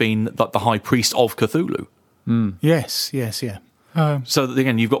interpreted as being the high priest of Cthulhu. Mm. Yes, yeah. So that,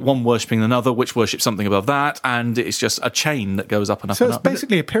 again, you've got one worshipping another, which worships something above that, and it's just a chain that goes up and up and up. So it's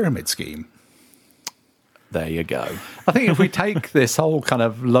basically a pyramid scheme. There you go. I think if we take this whole kind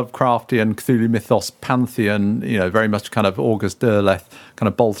of Lovecraftian Cthulhu mythos pantheon, very much kind of August Derleth, kind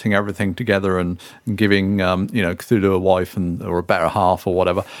of bolting everything together and giving, Cthulhu a wife or a better half or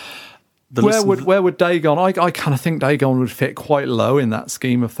whatever. Where would Dagon? I kind of think Dagon would fit quite low in that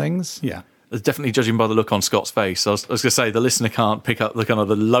scheme of things. Yeah. Definitely judging by the look on Scott's face. I was going to say, the listener can't pick up the kind of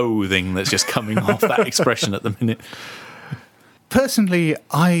the loathing that's just coming off that expression at the minute. Personally,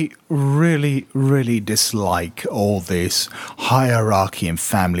 I really, really dislike all this hierarchy and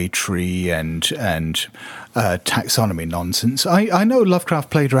family tree and taxonomy nonsense. I know Lovecraft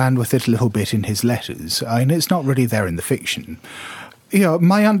played around with it a little bit in his letters. It's not really there in the fiction.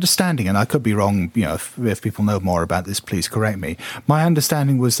 My understanding, and I could be wrong, if people know more about this, please correct me. My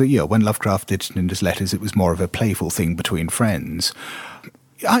understanding was that, when Lovecraft did it in his letters, it was more of a playful thing between friends.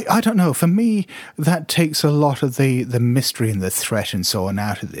 I don't know. For me, that takes a lot of the mystery and the threat and so on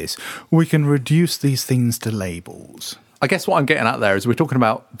out of this. We can reduce these things to labels. I guess what I'm getting at there is we're talking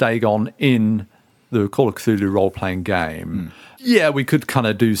about Dagon in the Call of Cthulhu role-playing game. Yeah, we could kind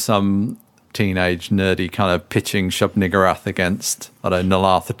of do some teenage nerdy kind of pitching Shub-Niggurath against,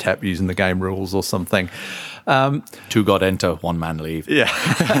 Nyarlathotep using the game rules or something. Two God enter, one man leave. Yeah.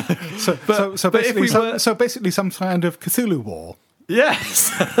 So basically some kind of Cthulhu war.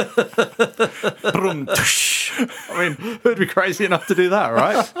 Yes. Who'd be crazy enough to do that,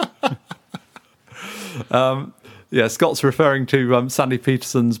 right? Scott's referring to Sandy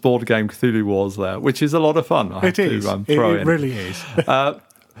Peterson's board game Cthulhu Wars there, which is a lot of fun. It really is.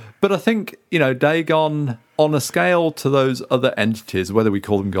 But I think, Dagon, on a scale to those other entities, whether we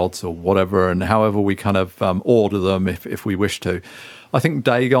call them gods or whatever, and however we kind of order them if we wish to, I think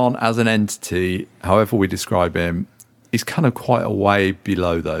Dagon as an entity, however we describe him, is kind of quite a way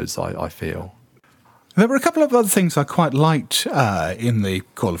below those, I feel. There were a couple of other things I quite liked in the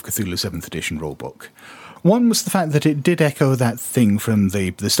Call of Cthulhu 7th edition rulebook. One was the fact that it did echo that thing from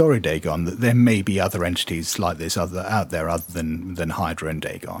the story Dagon, that there may be other entities like this out there other than Hydra and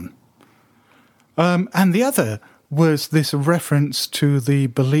Dagon. And the other was this reference to the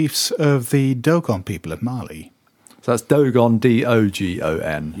beliefs of the Dogon people of Mali. So that's Dogon,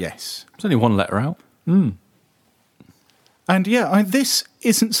 Dogon. Yes. There's only one letter out. And this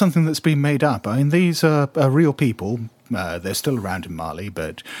isn't something that's been made up. These are real people. They're still around in Mali,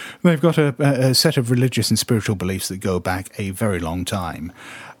 but they've got a set of religious and spiritual beliefs that go back a very long time.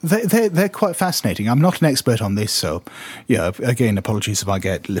 They're quite fascinating. I'm not an expert on this, so again, apologies if I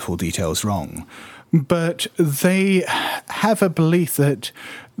get little details wrong. But they have a belief that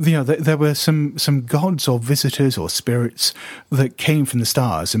there were some gods or visitors or spirits that came from the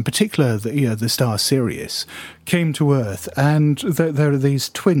stars, in particular the star Sirius, came to Earth, and there are these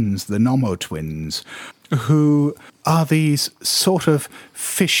twins, the Nommo twins, who are these sort of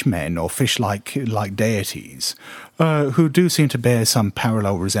fishmen or fish-like deities, who do seem to bear some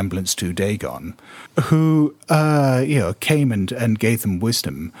parallel resemblance to Dagon, who came and gave them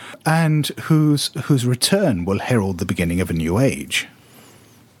wisdom, and whose return will herald the beginning of a new age.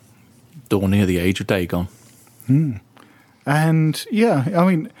 Dawning of the age of Dagon. And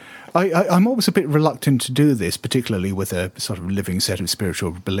I'm always a bit reluctant to do this, particularly with a sort of living set of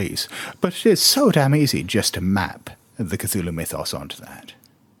spiritual beliefs, but it is so damn easy just to map the Cthulhu mythos onto that.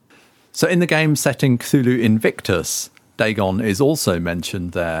 So in the game setting Cthulhu Invictus, Dagon is also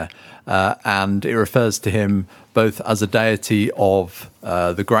mentioned there, and it refers to him both as a deity of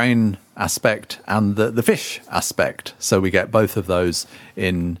the grain aspect and the fish aspect. So we get both of those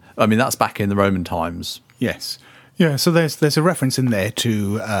in, that's back in the Roman times. Yes. Yeah, so there's a reference in there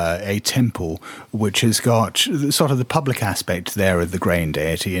to a temple which has got sort of the public aspect there of the grain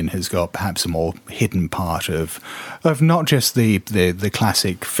deity and has got perhaps a more hidden part of not just the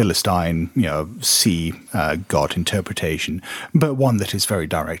classic Philistine, sea god interpretation, but one that is very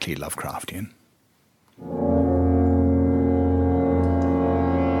directly Lovecraftian.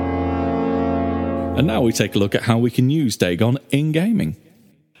 And now we take a look at how we can use Dagon in gaming.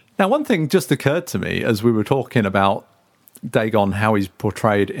 Now, one thing just occurred to me as we were talking about Dagon, how he's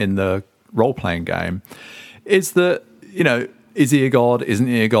portrayed in the role-playing game, is that, is he a god, isn't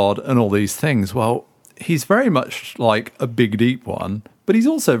he a god, and all these things. Well, he's very much like a big, deep one, but he's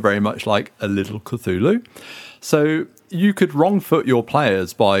also very much like a little Cthulhu. So you could wrong-foot your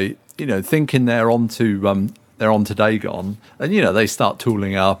players by, thinking they're onto Dagon, and they start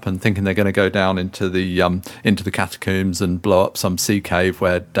tooling up and thinking they're going to go down into the catacombs and blow up some sea cave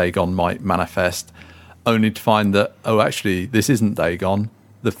where Dagon might manifest, only to find that actually this isn't Dagon.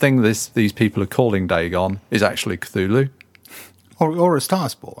 The thing these people are calling Dagon is actually Cthulhu, or a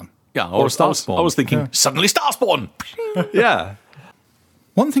Starspawn. Yeah, or a Starspawn. I was thinking suddenly Starspawn. Yeah.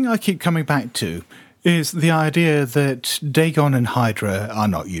 One thing I keep coming back to is the idea that Dagon and Hydra are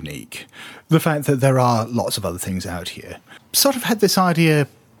not unique. The fact that there are lots of other things out here. Sort of had this idea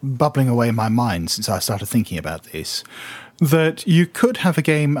bubbling away in my mind since I started thinking about this, that you could have a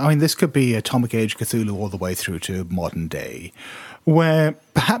game, this could be Atomic Age Cthulhu all the way through to modern day, where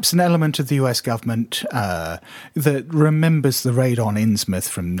perhaps an element of the US government that remembers the raid on Innsmouth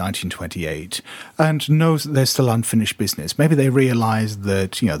from 1928 and knows that there's still unfinished business. Maybe they realise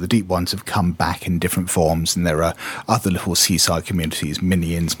that, the Deep Ones have come back in different forms and there are other little seaside communities,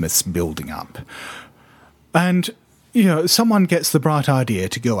 mini Innsmouths building up. And someone gets the bright idea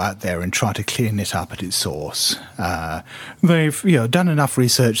to go out there and try to clean it up at its source. They've, done enough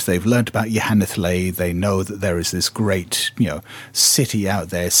research. They've learnt about Johannithley. They know that there is this great, city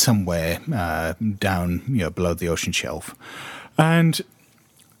out there somewhere down, below the ocean shelf. And,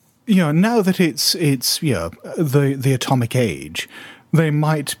 now that it's the atomic age, they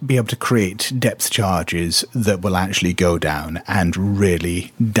might be able to create depth charges that will actually go down and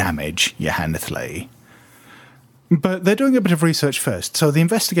really damage Johannithley. But they're doing a bit of research first, so the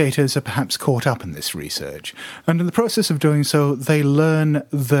investigators are perhaps caught up in this research. And in the process of doing so, they learn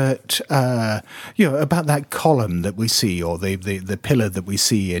that, about that column that we see, or the pillar that we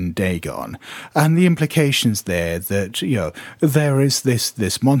see in Dagon, and the implications there that, there is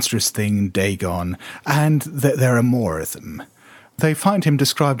this monstrous thing, Dagon, and that there are more of them. They find him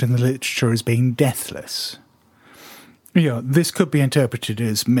described in the literature as being deathless. This could be interpreted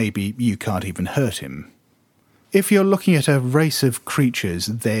as maybe you can't even hurt him. If you're looking at a race of creatures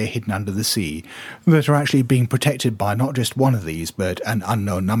there hidden under the sea that are actually being protected by not just one of these, but an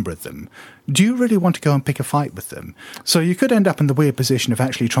unknown number of them, do you really want to go and pick a fight with them? So you could end up in the weird position of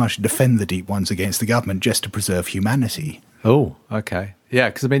actually trying to defend the Deep Ones against the government just to preserve humanity. Oh, okay. Yeah,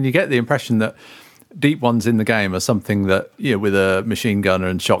 because, you get the impression that Deep Ones in the game are something that, with a machine gunner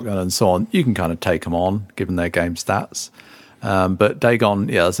and shotgun and so on, you can kind of take them on, given their game stats. But Dagon,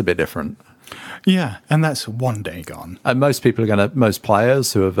 that's a bit different. Yeah, and that's one Dagon. And most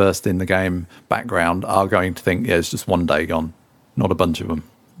players who are versed in the game background are going to think, it's just one Dagon, not a bunch of them.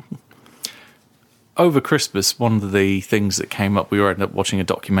 Over Christmas, one of the things that came up, we ended up watching a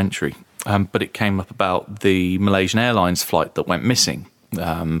documentary, but it came up about the Malaysian Airlines flight that went missing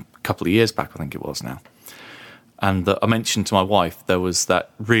a couple of years back, I think it was now. And I mentioned to my wife there was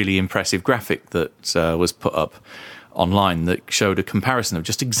that really impressive graphic that was put up online that showed a comparison of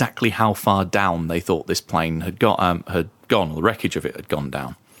just exactly how far down they thought this plane had gone, or the wreckage of it had gone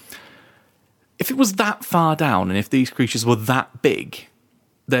down. If it was that far down, and if these creatures were that big,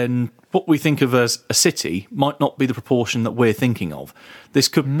 then what we think of as a city might not be the proportion that we're thinking of. This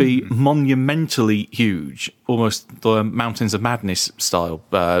could be monumentally huge, almost the Mountains of Madness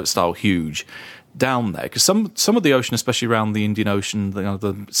style huge down there. Because some of the ocean, especially around the Indian Ocean,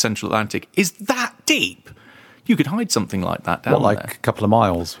 the Central Atlantic, is that deep. You could hide something like that down there. A couple of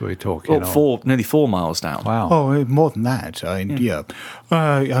miles were we talking? Nearly 4 miles down. Wow. Oh, more than that.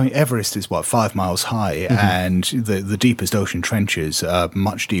 Everest is, 5 miles high, and the deepest ocean trenches are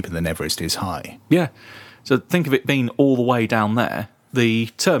much deeper than Everest is high. Yeah. So think of it being all the way down there. The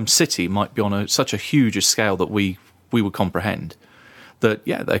term city might be on such a huge scale that we would comprehend. That,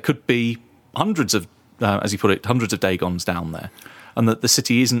 there could be hundreds of, as you put it, hundreds of Dagons down there. And that the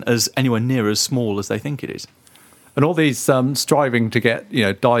city isn't anywhere near as small as they think it is. And all these striving to get,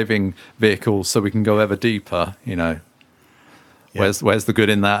 diving vehicles so we can go ever deeper, Where's the good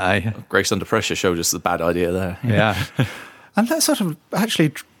in that, eh? Grace Under Pressure showed us the bad idea there. Yeah. And that sort of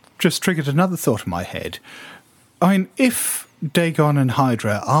actually just triggered another thought in my head. I mean, if Dagon and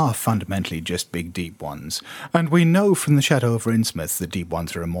Hydra are fundamentally just big deep ones, and we know from the Shadow over Innsmouth that deep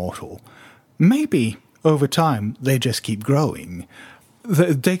ones are immortal, maybe over time they just keep growing.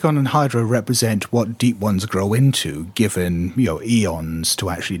 The Dagon and Hydra represent what deep ones grow into, given eons to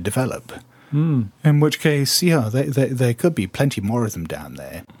actually develop. In which case, there could be plenty more of them down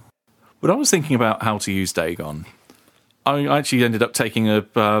there. But I was thinking about how to use Dagon. I actually ended up taking a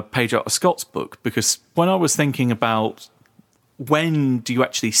page out of Scott's book, because when I was thinking about when do you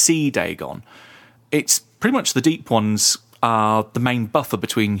actually see Dagon, it's pretty much the deep ones are the main buffer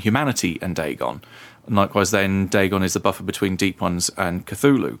between humanity and Dagon. And likewise then, Dagon is the buffer between deep ones and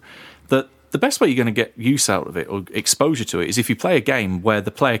Cthulhu. That the best way you're going to get use out of it, or exposure to it, is if you play a game where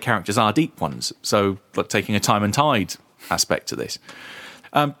the player characters are deep ones. So, like taking a Time and Tide aspect to this.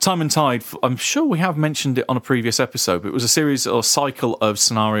 Time and Tide, I'm sure we have mentioned it on a previous episode, but it was a series or cycle of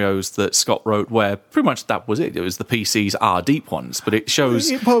scenarios that Scott wrote where pretty much that was it. It was the PCs are deep ones, but it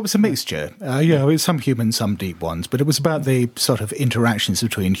shows... Well, it was a mixture. It's some human, some deep ones, but it was about the sort of interactions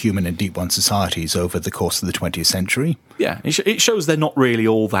between human and deep one societies over the course of the 20th century. Yeah, it shows they're not really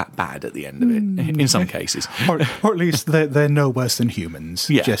all that bad at the end of it, in some cases. Or at least they're no worse than humans.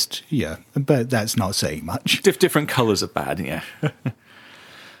 Yeah. But that's not saying much. Different colours of bad, yeah.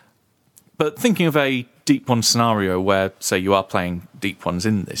 But thinking of a deep one scenario where, say, you are playing deep ones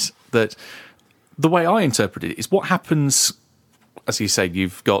in this, that the way I interpret it is what happens, as you say,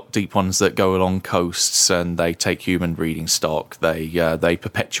 you've got deep ones that go along coasts and they take human breeding stock, they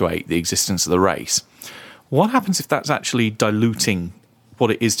perpetuate the existence of the race. What happens if that's actually diluting what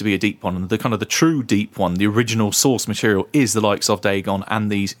it is to be a deep one, and the kind of the true deep one, the original source material, is the likes of Dagon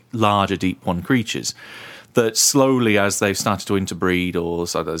and these larger deep one creatures? That slowly, as they've started to interbreed, or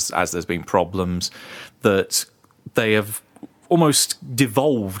as there's been problems, that they have almost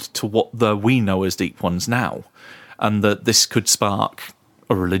devolved to what we know as deep ones now, and that this could spark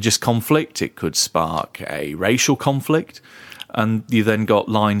a religious conflict, it could spark a racial conflict, and you then got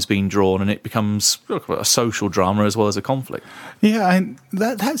lines being drawn, and it becomes a social drama as well as a conflict. Yeah, and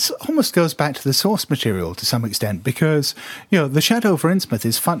that's almost goes back to the source material to some extent, because the Shadow over Innsmouth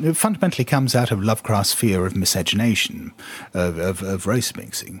is fundamentally comes out of Lovecraft's fear of miscegenation, of race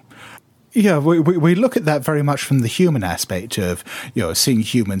mixing. Yeah, we look at that very much from the human aspect of seeing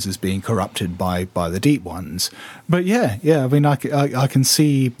humans as being corrupted by the deep ones. But I mean, I can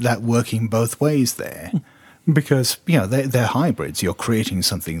see that working both ways there. Because, they're hybrids. You're creating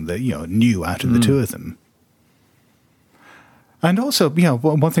something that, new out of the two of them. And also,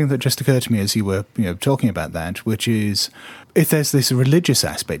 one thing that just occurred to me as you were, talking about that, which is if there's this religious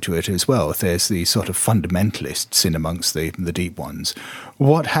aspect to it as well, if there's these sort of fundamentalists in amongst the deep ones,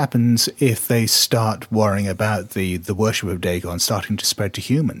 what happens if they start worrying about the worship of Dagon starting to spread to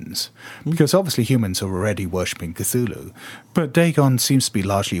humans? Because obviously humans are already worshipping Cthulhu, but Dagon seems to be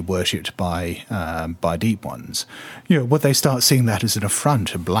largely worshipped by deep ones. Would they start seeing that as an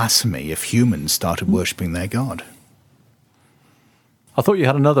affront, a blasphemy, if humans started worshipping their god? I thought you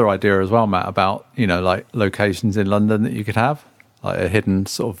had another idea as well, Matt, about, like locations in London that you could have, like a hidden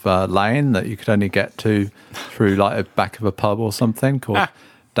sort of lane that you could only get to through like a back of a pub or something called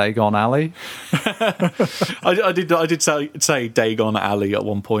Dagon Alley. I did say Dagon Alley at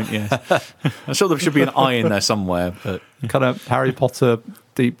one point, yeah. I'm sure there should be an I in there somewhere, but kind of Harry Potter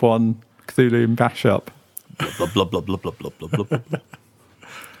Deep One Cthulhu mashup. Blah, blah, blah, blah, blah, blah, blah,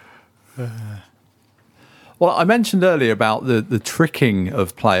 blah. Well, I mentioned earlier about the tricking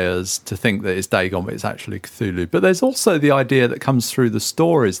of players to think that it's Dagon, but it's actually Cthulhu. But there's also the idea that comes through the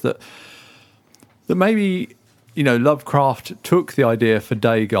stories that maybe, Lovecraft took the idea for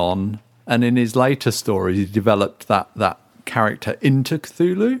Dagon, and in his later stories, he developed that character into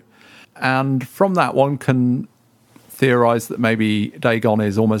Cthulhu. And from that, one can theorize that maybe Dagon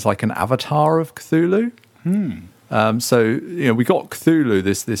is almost like an avatar of Cthulhu. So, we got Cthulhu,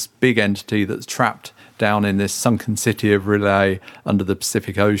 this big entity that's trapped down in this sunken city of Relay under the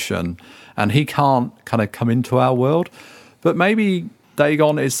Pacific Ocean, and he can't kind of come into our world. But maybe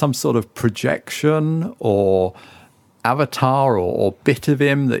Dagon is some sort of projection or avatar or bit of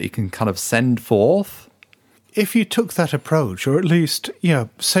him that he can kind of send forth. If you took that approach, or at least,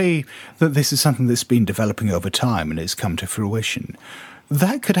 say that this is something that's been developing over time and it's come to fruition,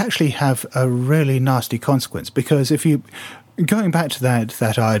 that could actually have a really nasty consequence, because if you... Going back to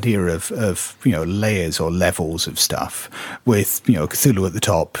that idea of layers or levels of stuff, with Cthulhu at the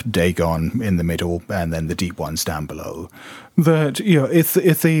top, Dagon in the middle, and then the deep ones down below. That if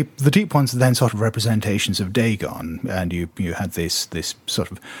the deep ones are then sort of representations of Dagon, and you had this sort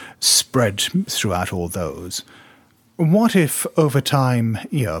of spread throughout all those. what if over time,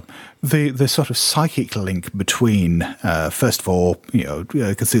 the sort of psychic link between, first of all,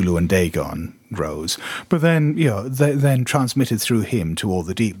 Cthulhu and Dagon grows, but then, then transmitted through him to all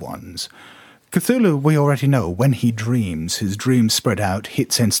the Deep Ones. Cthulhu, we already know, when he dreams, his dreams spread out,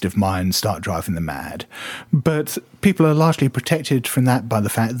 hit sensitive minds, start driving them mad. But people are largely protected from that by the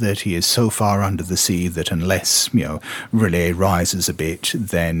fact that he is so far under the sea that unless, Relay rises a bit,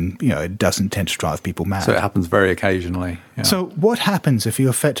 then, it doesn't tend to drive people mad. So it happens very occasionally. Yeah. So what happens if you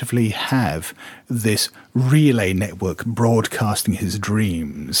effectively have this relay network broadcasting his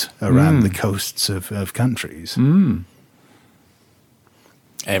dreams around the coasts of countries?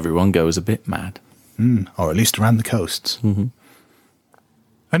 Everyone goes a bit mad. Or at least around the coasts. Mm-hmm.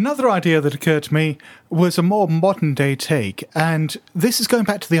 Another idea that occurred to me was a more modern-day take, and this is going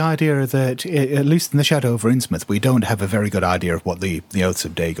back to the idea that, at least in The Shadow over Innsmouth, we don't have a very good idea of what the Oaths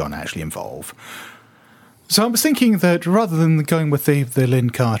of Dagon actually involve. So I was thinking that rather than going with the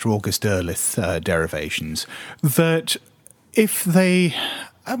Lynn Carter, August Derleth derivations, that if they...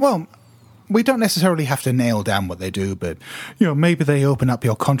 we don't necessarily have to nail down what they do, but, maybe they open up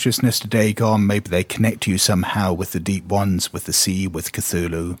your consciousness to Dagon, maybe they connect you somehow with the Deep Ones, with the sea, with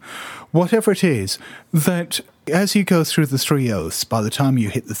Cthulhu. Whatever it is, that as you go through the 3 oaths, by the time you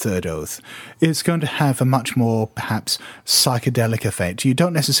hit the 3rd oath, it's going to have a much more, perhaps, psychedelic effect. You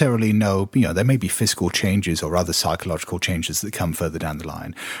don't necessarily know, there may be physical changes or other psychological changes that come further down the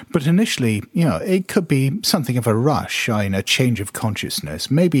line. But initially, it could be something of a rush, a change of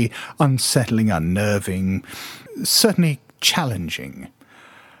consciousness, maybe unsettling, unnerving, certainly challenging.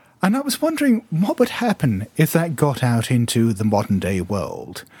 And I was wondering what would happen if that got out into the modern-day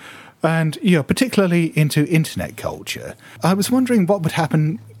world. And, particularly into internet culture. I was wondering what would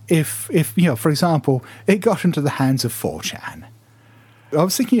happen if for example, it got into the hands of 4chan. I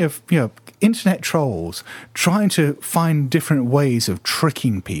was thinking of, internet trolls trying to find different ways of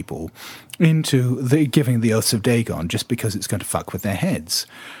tricking people into giving the Oaths of Dagon just because it's going to fuck with their heads.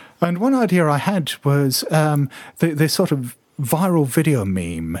 And one idea I had was this sort of viral video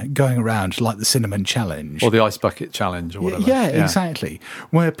meme going around like the Cinnamon Challenge. Or the Ice Bucket Challenge or whatever. Yeah, exactly.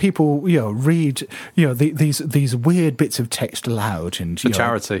 Where people, read, these weird bits of text aloud. And, For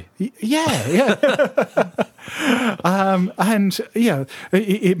charity. Yeah.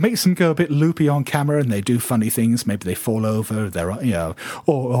 It makes them go a bit loopy on camera and they do funny things. Maybe they fall over,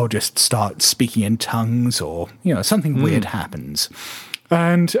 or just start speaking in tongues or, something weird happens.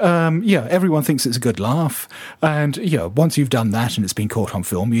 And, everyone thinks it's a good laugh. And, once you've done that and it's been caught on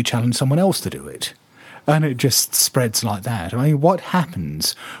film, you challenge someone else to do it. And it just spreads like that. I mean, what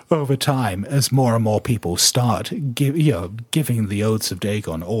happens over time as more and more people start giving the Oaths of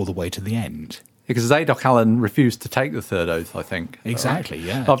Dagon all the way to the end? Because Zadok Allen refused to take the 3rd oath, I think. Exactly,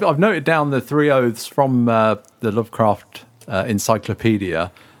 yeah. I've noted down the 3 oaths from the Lovecraft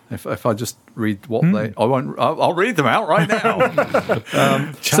Encyclopedia. If I just read what I'll read them out right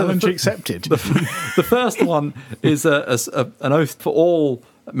now. Challenge accepted. The first one is an oath for all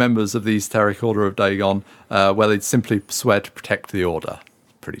members of the Esoteric Order of Dagon, where they simply swear to protect the order.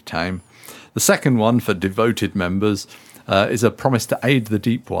 Pretty tame. The second one, for devoted members, is a promise to aid the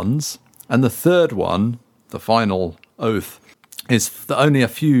Deep Ones. And the third one, the final oath, is that only a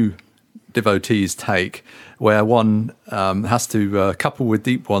few devotees take, where one has to couple with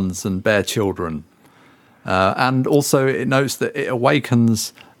Deep Ones and bear children. And also it notes that it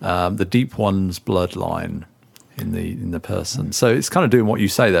awakens the Deep One's bloodline in the person. So it's kind of doing what you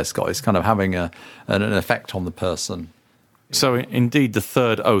say there, Scott. It's kind of having an effect on the person. So indeed, the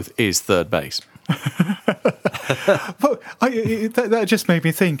 3rd oath is third base. Well, that just made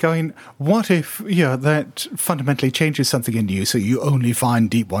me think. I mean, what if that fundamentally changes something in you, so you only find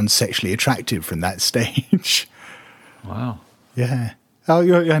Deep Ones sexually attractive from that stage? Wow. Yeah. Oh,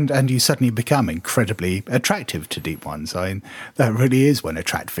 and you suddenly become incredibly attractive to Deep Ones. I mean, that really is when a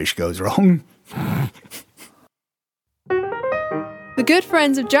Tratfish goes wrong. The good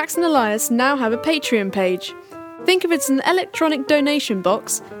friends of Jackson Elias now have a Patreon page. Think of it as an electronic donation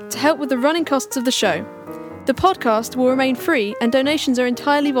box to help with the running costs of the show. The podcast will remain free and donations are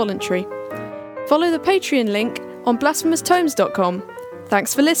entirely voluntary. Follow the Patreon link on blasphemoustomes.com.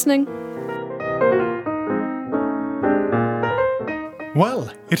 Thanks for listening.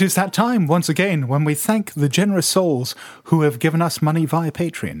 Well, it is that time once again when we thank the generous souls who have given us money via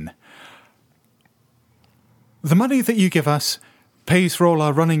Patreon. The money that you give us pays for all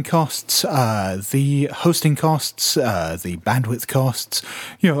our running costs, the hosting costs, the bandwidth costs,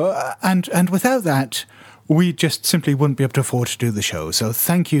 and without that, we just simply wouldn't be able to afford to do the show. So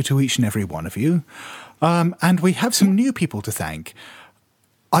thank you to each and every one of you. And we have some new people to thank.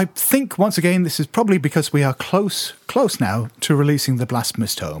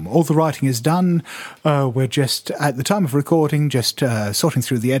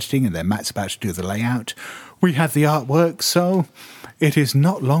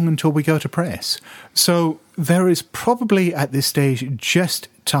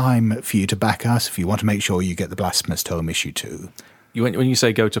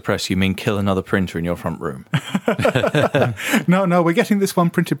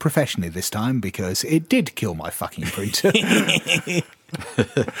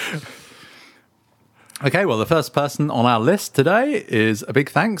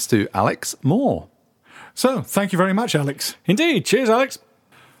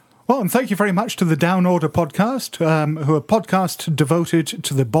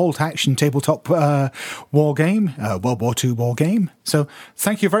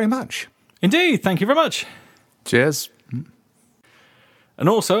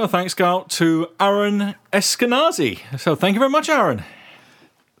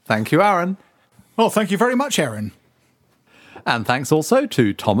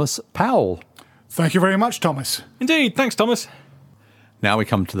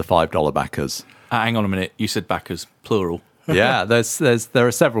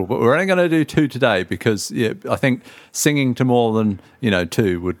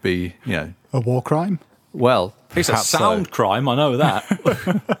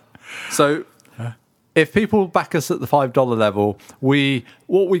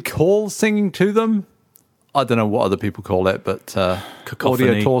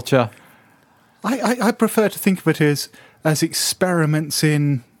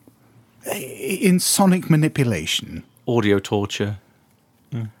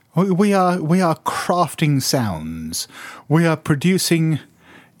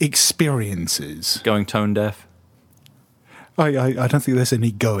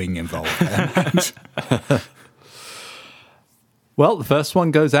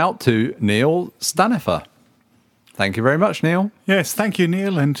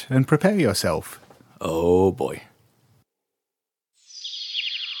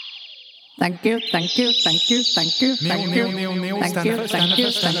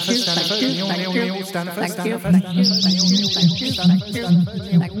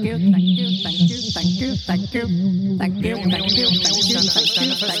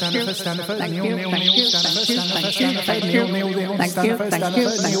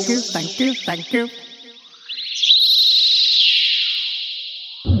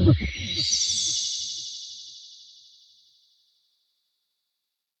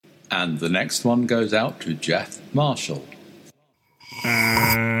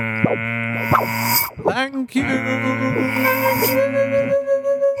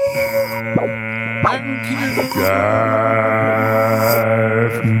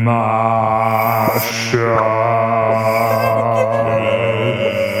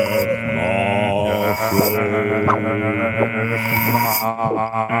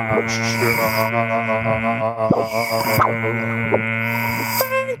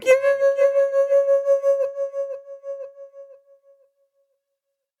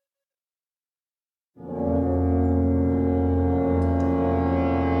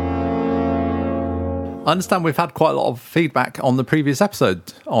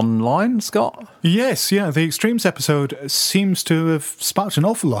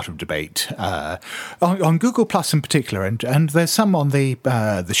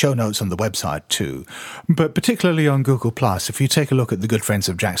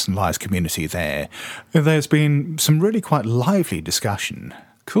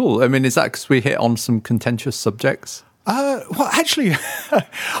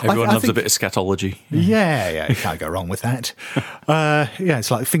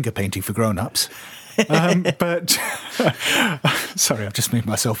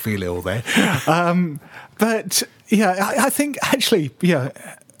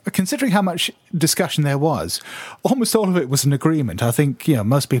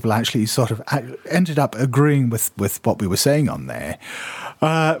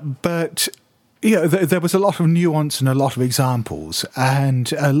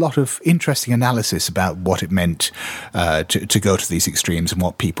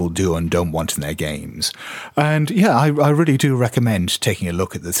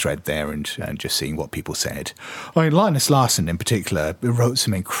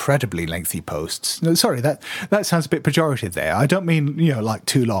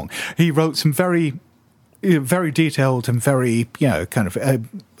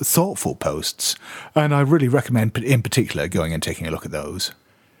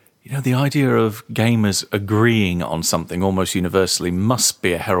 The idea of gamers agreeing on something almost universally must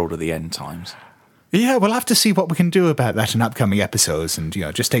be a herald of the end times. Yeah, we'll have to see what we can do about that in upcoming episodes and,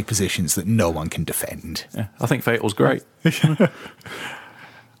 just take positions that no one can defend. Yeah, I think Fatal's great.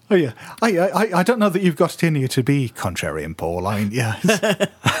 Oh, yeah. I don't know that you've got it in you to be contrarian, Paul. I mean, yeah.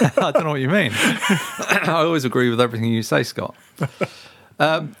 I don't know what you mean. I always agree with everything you say, Scott.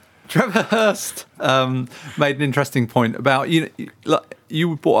 Trevor Hurst made an interesting point about,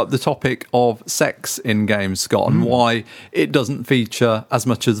 you brought up the topic of sex in games, Scott, and why it doesn't feature as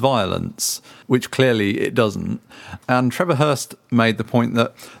much as violence, which clearly it doesn't. And Trevor Hurst made the point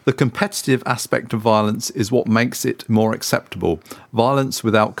that the competitive aspect of violence is what makes it more acceptable. Violence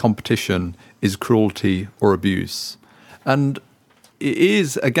without competition is cruelty or abuse. And it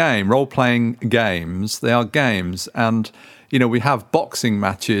is a game, role-playing games, they are games, and we have boxing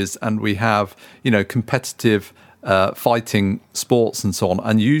matches and we have, competitive fighting sports and so on.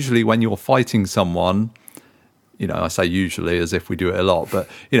 And usually when you're fighting someone, I say usually as if we do it a lot, but,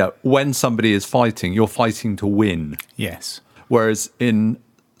 when somebody is fighting, you're fighting to win. Yes. Whereas in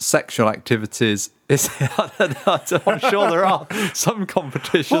sexual activities, I'm sure there are some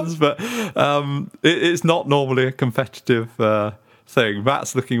competitions, but it's not normally a competitive thing.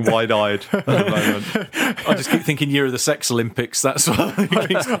 Matt's looking wide-eyed at the moment. I just keep thinking Year of the Sex Olympics. That's what I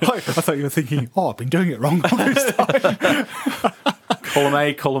thought you were thinking, I've been doing it wrong all this time. Column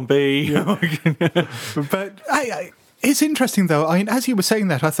A, column B. But it's interesting, though. I mean, as you were saying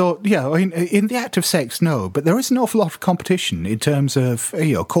that, I thought, in the act of sex, no, but there is an awful lot of competition in terms of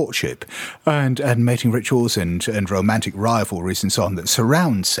courtship and mating rituals and romantic rivalries and so on that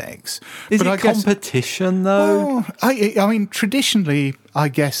surround sex. Is it competition, though? I mean, traditionally, I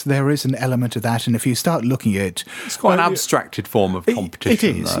guess there is an element of that, and if you start looking at... It's quite an abstracted form of competition,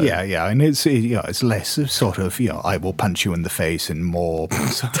 It is, though. yeah, and it's it's less sort of, I will punch you in the face and more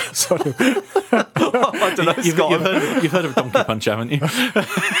sort of... I don't know, Scott. You've heard of Donkey Punch, haven't you?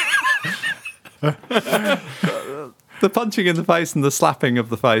 The punching in the face and the slapping of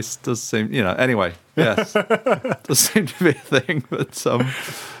the face does seem, anyway, yes. Does seem to be a thing, but...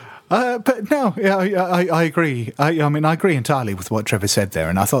 But no, I agree. I mean, I agree entirely with what Trevor said there,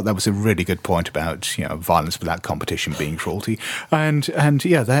 and I thought that was a really good point about violence without competition being cruelty, and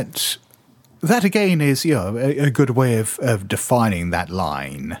that again is a good way of defining that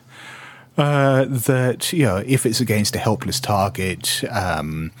line. That if it's against a helpless target,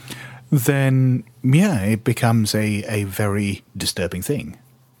 then it becomes a very disturbing thing.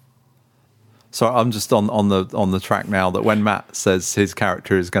 So I'm just on the track now that when Matt says his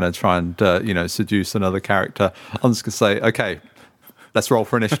character is going to try and seduce another character, I'm just going to say, okay, let's roll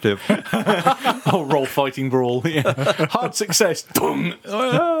for initiative. Roll fighting brawl. Yeah. Hard success. But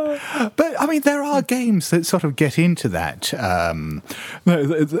I mean, there are games that sort of get into that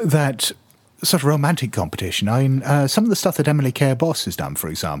that sort of romantic competition. I mean, some of the stuff that Emily Care Boss has done, for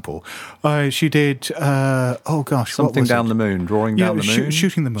example, she did. Something down the moon, drawing down the moon,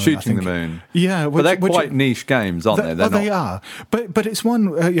 shooting the moon, shooting the moon. Yeah, but they're quite niche games, aren't they? They are. But it's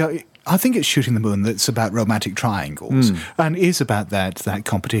one. I think it's Shooting the Moon that's about romantic triangles and is about that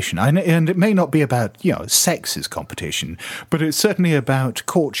competition. And it may not be about sex as competition, but it's certainly about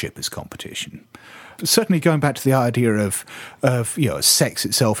courtship as competition. Certainly going back to the idea of sex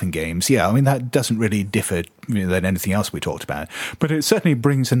itself in games, I mean, that doesn't really differ than anything else we talked about. But it certainly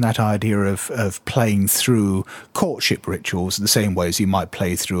brings in that idea of playing through courtship rituals the same way as you might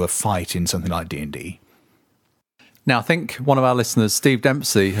play through a fight in something like D&D. Now, I think one of our listeners, Steve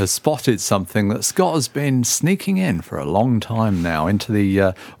Dempsey, has spotted something that Scott has been sneaking in for a long time now into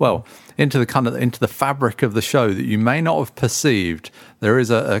the fabric of the show that you may not have perceived. There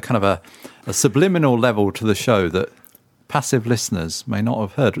is a kind of a subliminal level to the show that passive listeners may not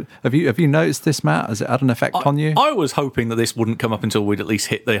have heard. Have you noticed this, Matt? Has it had an effect on you? I was hoping that this wouldn't come up until we'd at least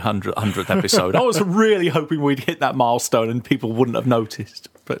hit the 100th episode. I was really hoping we'd hit that milestone and people wouldn't have noticed.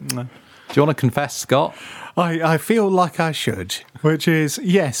 But no. Do you want to confess, Scott? I feel like I should, which is,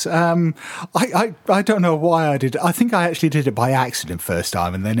 yes. I don't know why I did it. I think I actually did it by accident first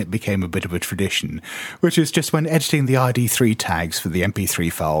time, and then it became a bit of a tradition, which is just when editing the ID3 tags for the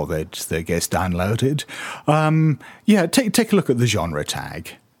MP3 file that gets downloaded. Take a look at the genre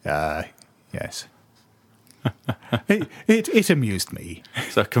tag. Yes. It amused me.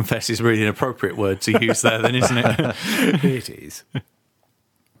 So confess is really an appropriate word to use there then, isn't it? It is.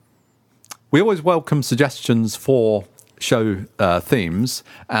 We always welcome suggestions for show themes,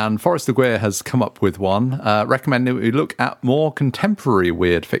 and Forrest de Guer has come up with one, recommending we look at more contemporary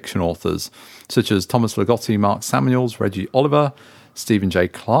weird fiction authors, such as Thomas Ligotti, Mark Samuels, Reggie Oliver, Stephen J.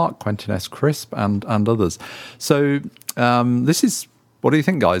 Clark, Quentin S. Crisp, and others. So this is What do you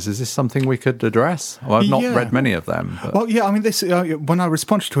think, guys? Is this something we could address? Well, I've not Yeah. read many of them. But... Well, yeah, I mean, this when I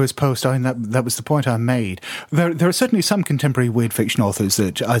responded to his post, I mean, that was the point I made. There are certainly some contemporary weird fiction authors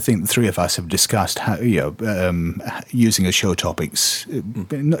that I think the three of us have discussed how, using as show topics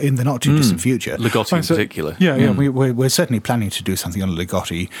in the not too distant future. Ligotti in particular. Yeah, we're certainly planning to do something on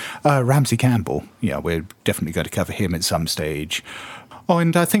Ligotti. Ramsey Campbell, we're definitely going to cover him at some stage. Oh,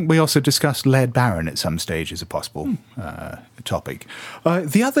 and I think we also discussed Laird Barron at some stage as a possible topic.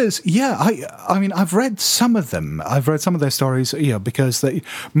 The others, I mean, I've read some of them. I've read some of their stories, because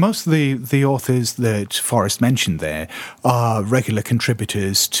most of the authors that Forrest mentioned there are regular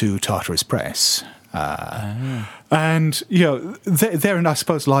contributors to Tartarus Press. And, therein I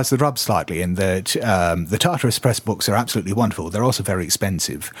suppose lies the rub slightly in that the Tartarus Press books are absolutely wonderful. They're also very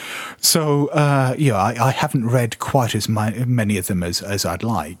expensive. So, I haven't read quite as many of them as I'd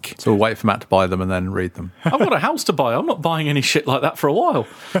like. So we'll wait for Matt to buy them and then read them. I've got a house to buy. I'm not buying any shit like that for a while.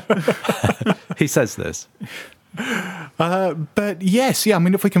 He says this. But yes, I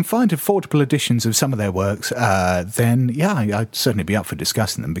mean, if we can find affordable editions of some of their works, then I'd certainly be up for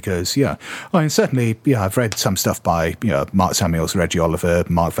discussing them because, I mean, certainly, I've read some stuff by, Mark Samuels, Reggie Oliver,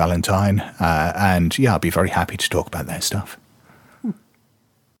 Mark Valentine, and I'd be very happy to talk about their stuff.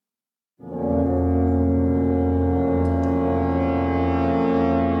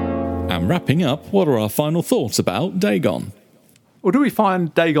 And wrapping up, what are our final thoughts about Dagon? Or do we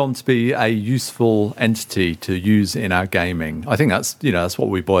find Dagon to be a useful entity to use in our gaming? I think that's what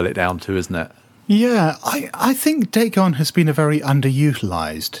we boil it down to, isn't it? Yeah, I think Dagon has been a very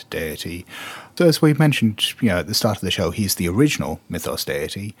underutilised deity. So as we mentioned, at the start of the show, he's the original Mythos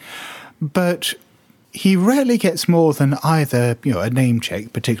deity. But he rarely gets more than either, a name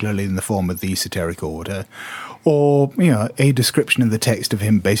check, particularly in the form of the Esoteric Order, or, a description in the text of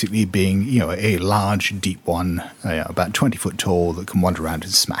him basically being, a large, deep one, about 20 foot tall that can wander around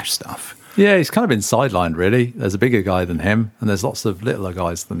and smash stuff. Yeah, he's kind of been sidelined, really. There's a bigger guy than him, and there's lots of littler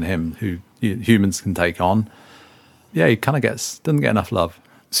guys than him who humans can take on. Yeah, he kind of doesn't get enough love.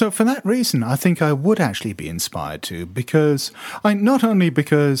 So for that reason, I think I would actually be inspired to, because not only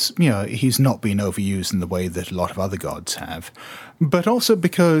because, he's not been overused in the way that a lot of other gods have, but also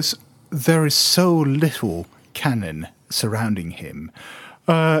because there is so little canon surrounding him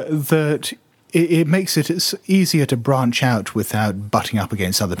that it makes it easier to branch out without butting up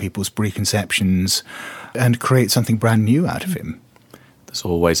against other people's preconceptions and create something brand new out of him. There's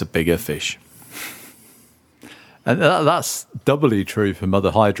always a bigger fish. And that's doubly true for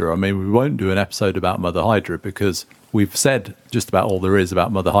Mother Hydra. I mean, we won't do an episode about Mother Hydra because we've said just about all there is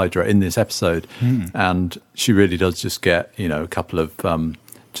about Mother Hydra in this episode. And she really does just get, a couple of,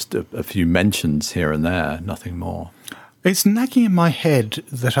 just a few mentions here and there, nothing more. It's nagging in my head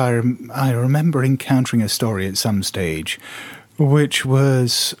that I remember encountering a story at some stage which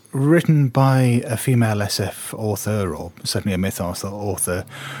was written by a female SF author, or certainly a Mythos author,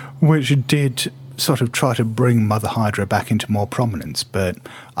 which did sort of try to bring Mother Hydra back into more prominence, but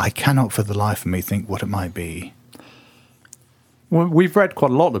I cannot for the life of me think what it might be. Well, we've read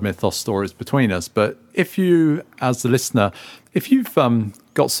quite a lot of Mythos stories between us, but if you, as the listener, if you've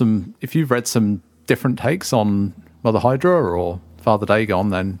read some different takes on Mother Hydra or Father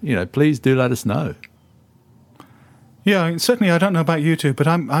Dagon, then, please do let us know. Yeah, certainly I don't know about you two, but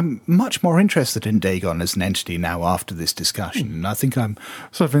I'm much more interested in Dagon as an entity now after this discussion, and I think I'm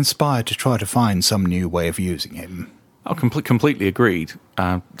sort of inspired to try to find some new way of using him. I completely agreed.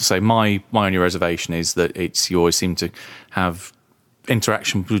 So my only reservation is that you always seem to have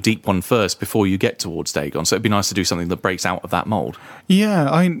interaction with Deep One first before you get towards Dagon. So it'd be nice to do something that breaks out of that mould. Yeah,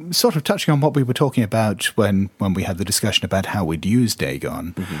 I'm sort of touching on what we were talking about when we had the discussion about how we'd use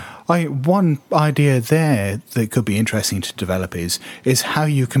Dagon. One idea there that could be interesting to develop is how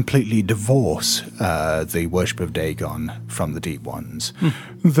you completely divorce the worship of Dagon from the Deep Ones.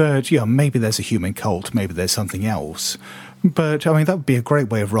 That, maybe there's a human cult, maybe there's something else. But, I mean, that would be a great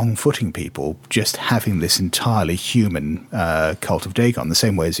way of wrong-footing people, just having this entirely human cult of Dagon, the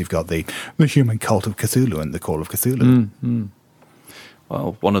same way as you've got the human cult of Cthulhu and the Call of Cthulhu.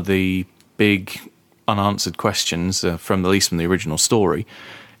 Well, one of the big unanswered questions, from at least from the original story,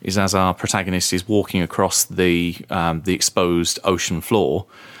 is as our protagonist is walking across the exposed ocean floor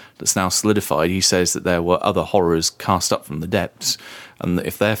that's now solidified, he says that there were other horrors cast up from the depths, and that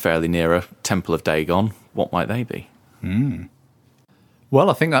if they're fairly near a temple of Dagon, what might they be? Well,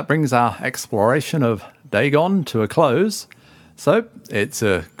 I think that brings our exploration of Dagon to a close. So it's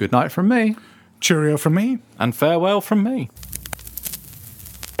a good night from me. Cheerio from me. And farewell from me.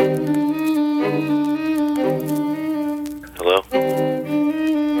 Hello?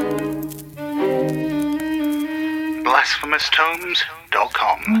 Blasphemous tomes,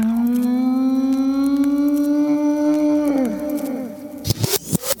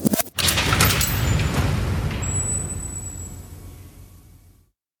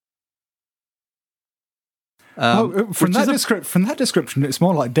 From that description, it's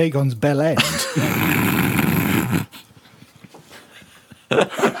more like Dagon's bell end.